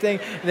say anything?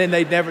 And then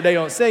they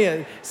don't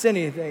send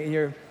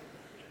anything.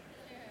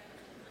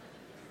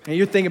 And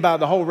you're thinking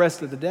about the whole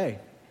rest of the day.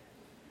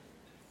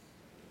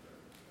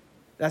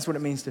 That's what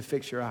it means to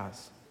fix your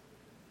eyes.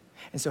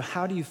 And so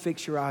how do you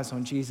fix your eyes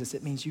on Jesus?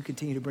 It means you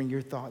continue to bring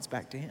your thoughts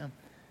back to him.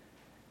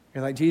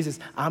 You're like, Jesus,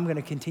 I'm going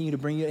to continue to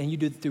bring you, and you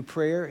do it through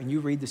prayer, and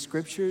you read the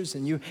scriptures,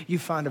 and you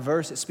find a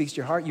verse that speaks to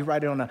your heart. You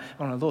write it on a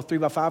little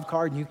 3x5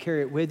 card, and you carry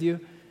it with you.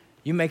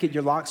 You make it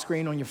your lock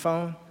screen on your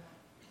phone.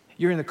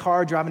 You're in the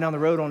car driving down the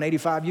road on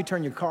 85. You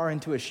turn your car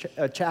into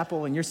a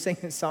chapel and you're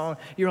singing a song.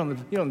 You're on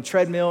the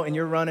treadmill and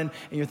you're running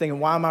and you're thinking,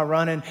 why am I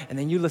running? And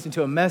then you listen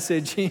to a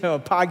message, a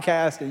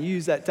podcast, and you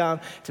use that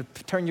time to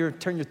turn your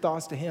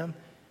thoughts to him.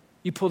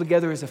 You pull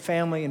together as a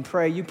family and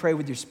pray. You pray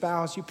with your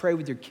spouse. You pray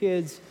with your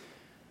kids.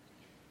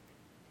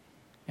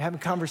 You're having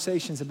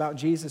conversations about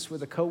Jesus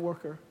with a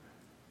coworker.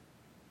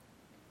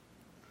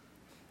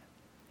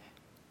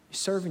 You're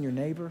serving your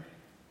neighbor.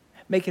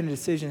 Making a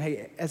decision,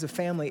 hey, as a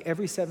family,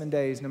 every 7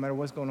 days, no matter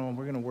what's going on,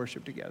 we're going to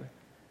worship together.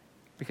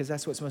 Because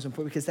that's what's most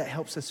important, because that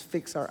helps us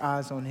fix our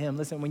eyes on him.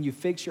 Listen, when you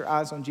fix your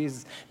eyes on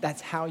Jesus,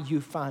 that's how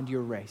you find your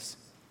race.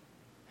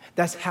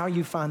 That's how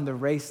you find the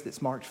race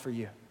that's marked for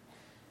you.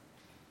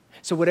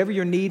 So whatever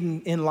you're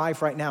needing in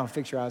life right now,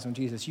 fix your eyes on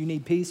Jesus. You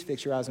need peace,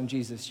 fix your eyes on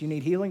Jesus. You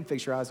need healing,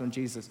 fix your eyes on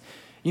Jesus.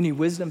 You need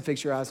wisdom,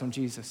 fix your eyes on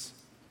Jesus.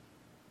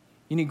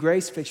 You need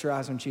grace, fix your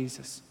eyes on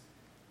Jesus.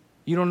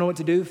 You don't know what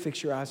to do,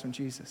 fix your eyes on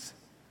Jesus.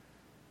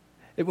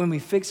 When we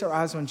fix our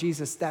eyes on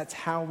Jesus, that's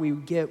how we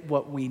get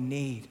what we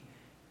need.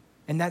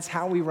 And that's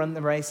how we run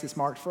the race that's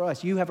marked for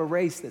us. You have a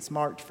race that's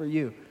marked for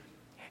you.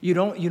 You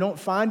don't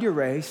find your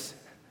race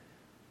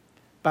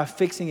by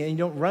fixing it. You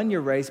don't run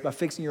your race by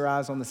fixing your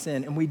eyes on the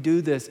sin. And we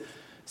do this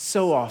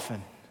so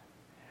often.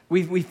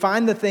 We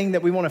find the thing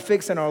that we want to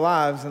fix in our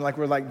lives, and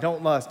we're like,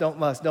 don't lust, don't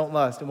lust, don't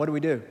lust. And what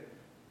do?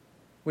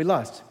 We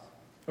lust.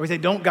 Or we say,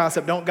 don't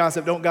gossip, don't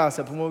gossip, don't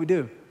gossip. And what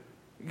do?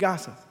 We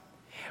gossip.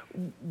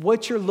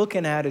 What you're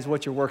looking at is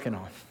what you're working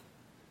on.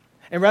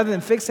 And rather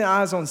than fixing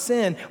our eyes on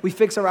sin, we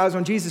fix our eyes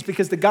on Jesus,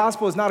 because the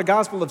gospel is not a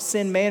gospel of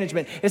sin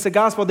management. It's a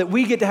gospel that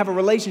we get to have a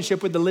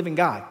relationship with the living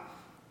God.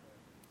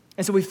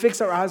 And so we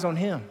fix our eyes on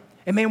him.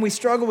 And man, we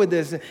struggle with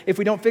this. If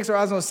we don't fix our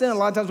eyes on sin, a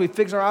lot of times we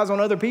fix our eyes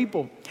on other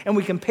people. And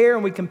we compare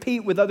and we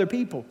compete with other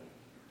people.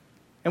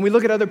 And we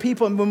look at other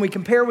people, and when we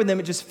compare with them,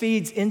 it just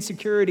feeds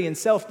insecurity and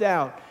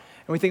self-doubt.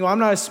 And we think, well, I'm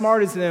not as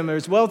smart as them, or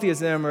as wealthy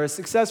as them, or as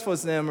successful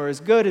as them, or as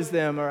good as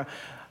them, or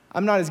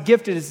I'm not as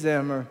gifted as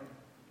them, or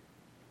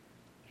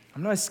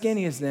I'm not as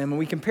skinny as them. And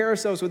we compare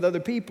ourselves with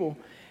other people.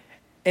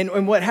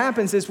 And what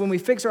happens is when we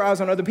fix our eyes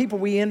on other people,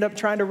 we end up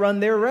trying to run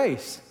their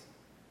race.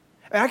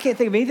 I can't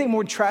think of anything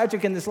more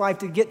tragic in this life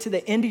to get to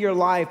the end of your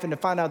life and to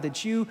find out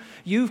that you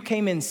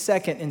came in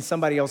second in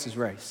somebody else's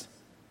race.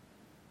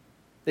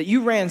 That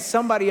you ran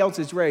somebody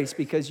else's race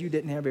because you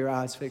didn't have your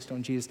eyes fixed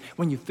on Jesus.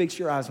 When you fix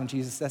your eyes on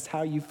Jesus, that's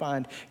how you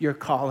find your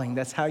calling.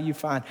 That's how you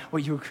find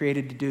what you were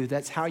created to do.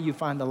 That's how you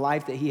find the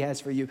life that he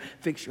has for you.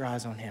 Fix your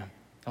eyes on him.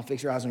 Don't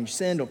fix your eyes on your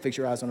sin. Don't fix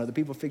your eyes on other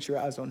people. Fix your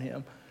eyes on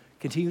him.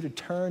 Continue to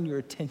turn your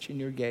attention,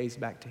 your gaze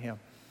back to him.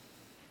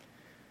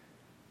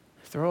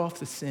 Throw off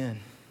the sin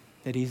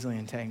that easily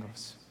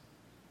entangles.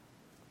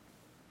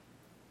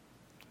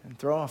 And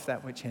throw off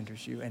that which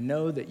hinders you. And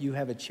know that you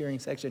have a cheering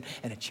section,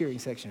 and a cheering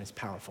section is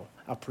powerful.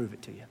 I'll prove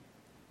it to you.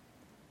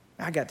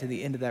 I got to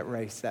the end of that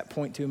race, that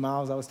 0.2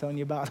 miles I was telling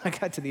you about. I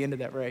got to the end of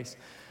that race.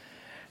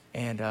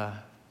 And I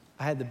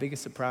had the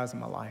biggest surprise in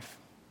my life.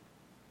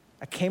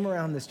 I came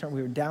around this turn.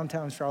 We were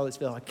downtown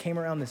Charlottesville. I came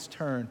around this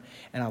turn,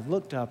 and I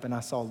looked up, and I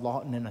saw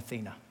Lawton and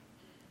Athena,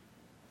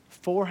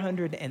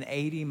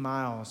 480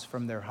 miles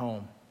from their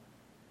home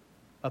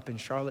up in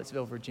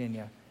Charlottesville,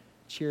 Virginia,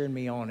 cheering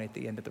me on at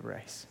the end of the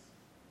race.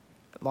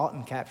 But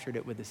Lawton captured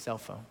it with his cell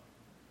phone,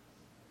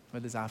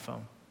 with his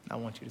iPhone. I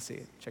want you to see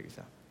it. Check this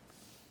out.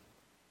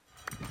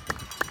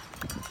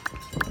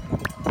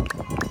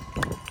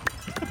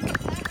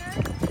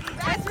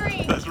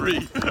 That's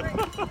Reed. Come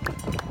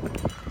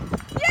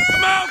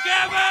on,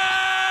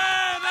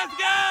 Kevin! Let's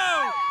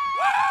go!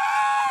 Woo!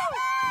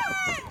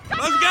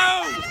 Let's go!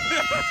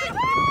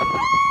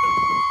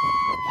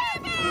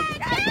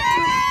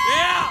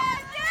 Yeah!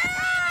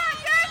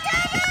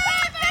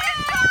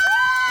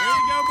 Here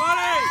you go,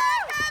 buddy!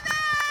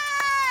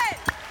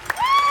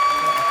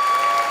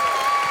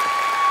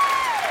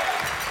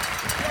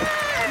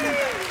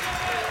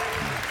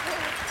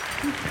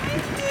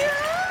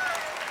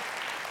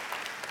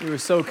 You were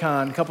so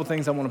kind. A couple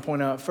things I want to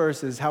point out.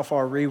 First is how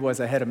far Ree was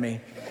ahead of me.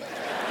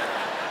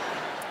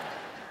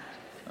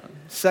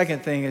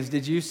 Second thing is,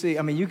 did you see,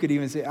 you could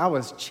even see, I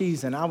was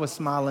cheesing. I was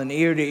smiling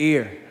ear to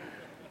ear.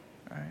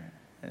 Right.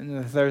 And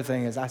the third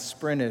thing is I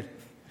sprinted.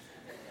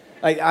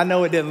 I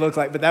know it didn't look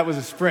like, but that was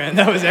a sprint.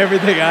 That was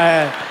everything I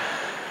had.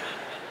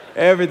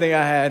 Everything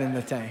I had in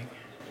the tank.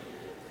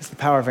 It's the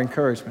power of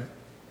encouragement.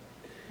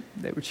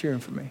 They were cheering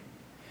for me.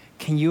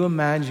 Can you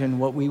imagine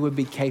what we would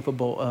be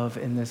capable of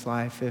in this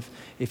life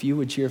if you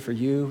would cheer for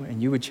you and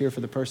you would cheer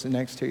for the person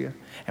next to you,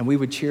 and we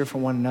would cheer for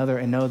one another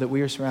and know that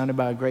we are surrounded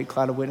by a great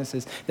cloud of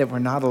witnesses, that we're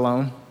not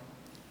alone,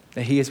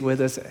 that he is with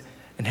us,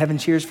 and heaven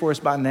cheers for us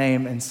by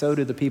name, and so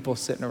do the people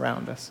sitting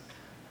around us.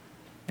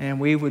 And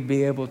we would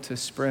be able to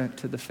sprint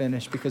to the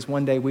finish, because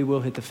one day we will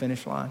hit the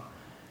finish line.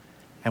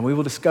 And we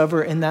will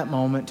discover in that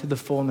moment to the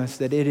fullness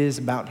that it is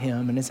about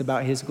him and it's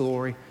about his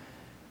glory.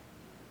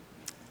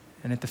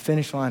 And at the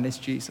finish line, it's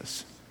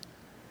Jesus.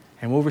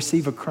 And we'll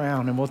receive a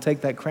crown, and we'll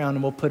take that crown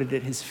and we'll put it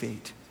at his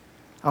feet.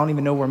 I don't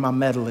even know where my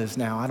medal is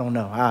now. I don't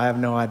know. I have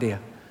no idea.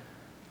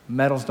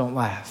 Medals don't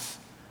last.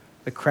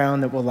 The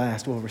crown that will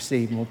last we'll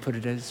receive, and we'll put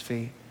it at his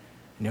feet,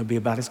 and it'll be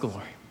about his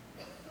glory.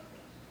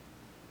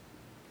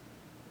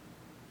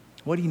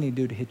 What do you need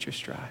to do to hit your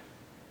stride?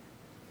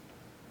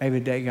 Maybe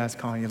today God's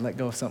calling you to let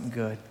go of something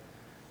good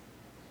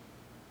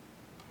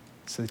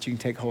so that you can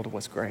take hold of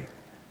what's great.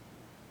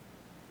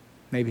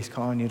 Maybe he's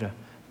calling you to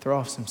throw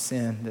off some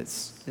sin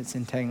that's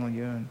entangling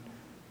you and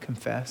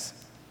confess.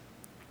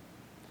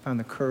 Find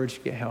the courage to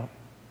get help.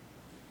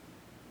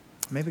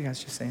 Maybe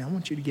God's just saying, I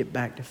want you to get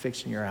back to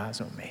fixing your eyes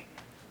on me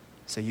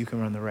so you can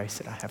run the race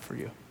that I have for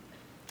you.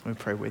 Let me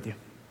pray with you.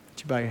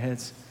 Would you bow your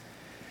heads?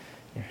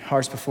 Your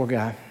hearts before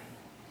God.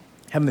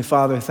 Heavenly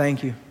Father,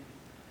 thank you.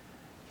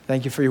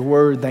 Thank you for your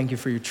word. Thank you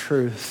for your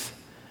truth.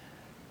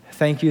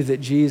 Thank you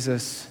that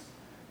Jesus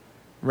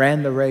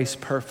ran the race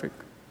perfect.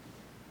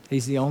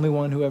 He's the only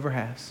one who ever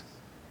has.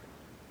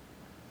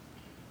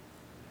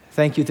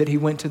 Thank you that he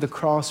went to the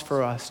cross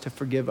for us to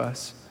forgive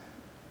us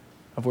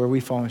of where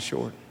we've fallen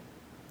short.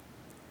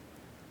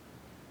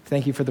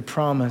 Thank you for the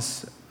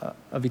promise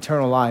of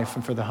eternal life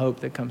and for the hope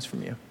that comes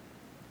from you.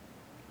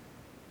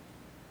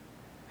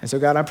 And so,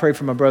 God, I pray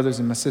for my brothers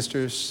and my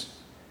sisters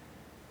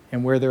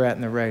and where they're at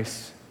in the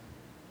race.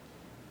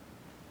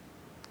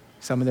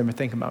 Some of them are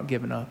thinking about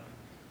giving up.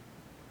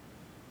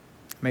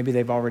 Maybe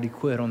they've already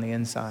quit on the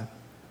inside.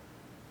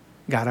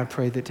 God, I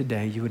pray that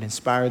today you would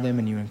inspire them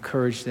and you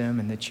encourage them,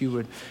 and that you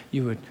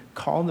would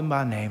call them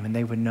by name, and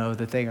they would know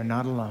that they are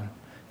not alone,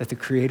 that the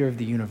creator of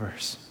the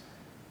universe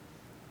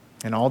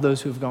and all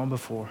those who have gone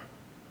before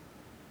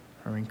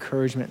are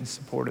encouragement and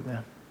support of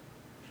them.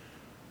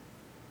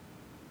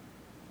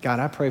 God,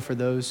 I pray for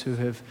those who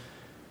have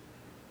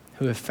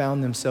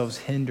found themselves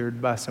hindered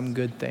by some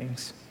good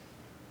things,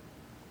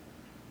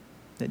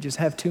 that just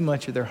have too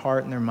much of their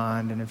heart and their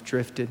mind and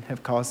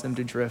have caused them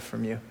to drift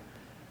from you.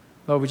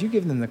 Lord, would you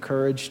give them the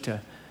courage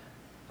to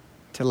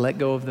let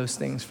go of those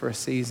things for a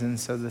season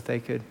so that they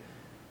could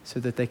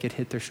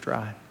hit their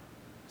stride,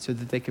 so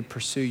that they could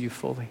pursue you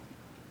fully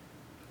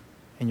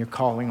and your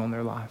calling on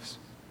their lives.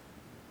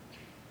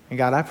 And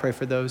God, I pray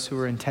for those who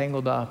are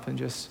entangled up and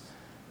just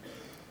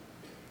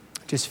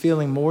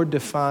feeling more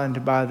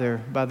defined by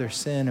their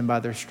sin and by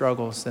their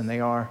struggles than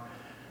they are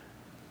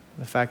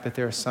the fact that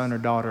they're a son or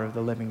daughter of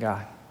the living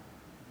God.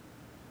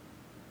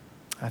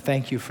 I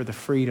thank you for the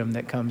freedom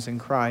that comes in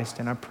Christ,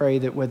 and I pray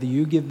that whether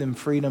you give them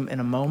freedom in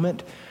a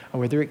moment or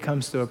whether it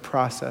comes through a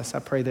process, I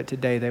pray that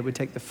today they would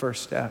take the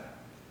first step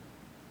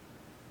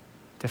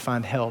to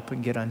find help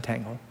and get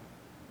untangled.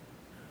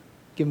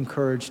 Give them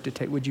courage to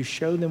take. Would you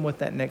show them what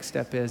that next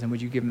step is, and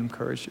would you give them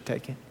courage to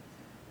take it?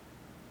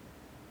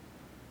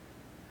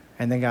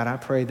 And then, God, I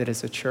pray that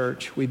as a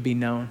church, we'd be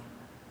known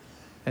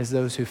as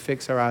those who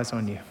fix our eyes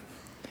on you.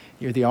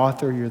 You're the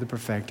author, you're the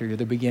perfecter, you're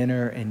the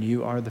beginner, and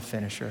you are the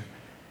finisher.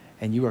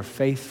 And you are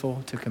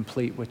faithful to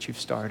complete what you've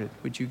started.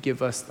 Would you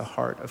give us the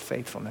heart of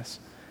faithfulness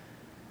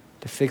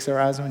to fix our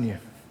eyes on you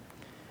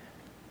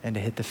and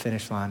to hit the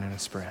finish line in a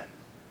sprint?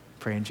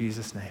 Pray in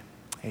Jesus' name.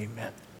 Amen.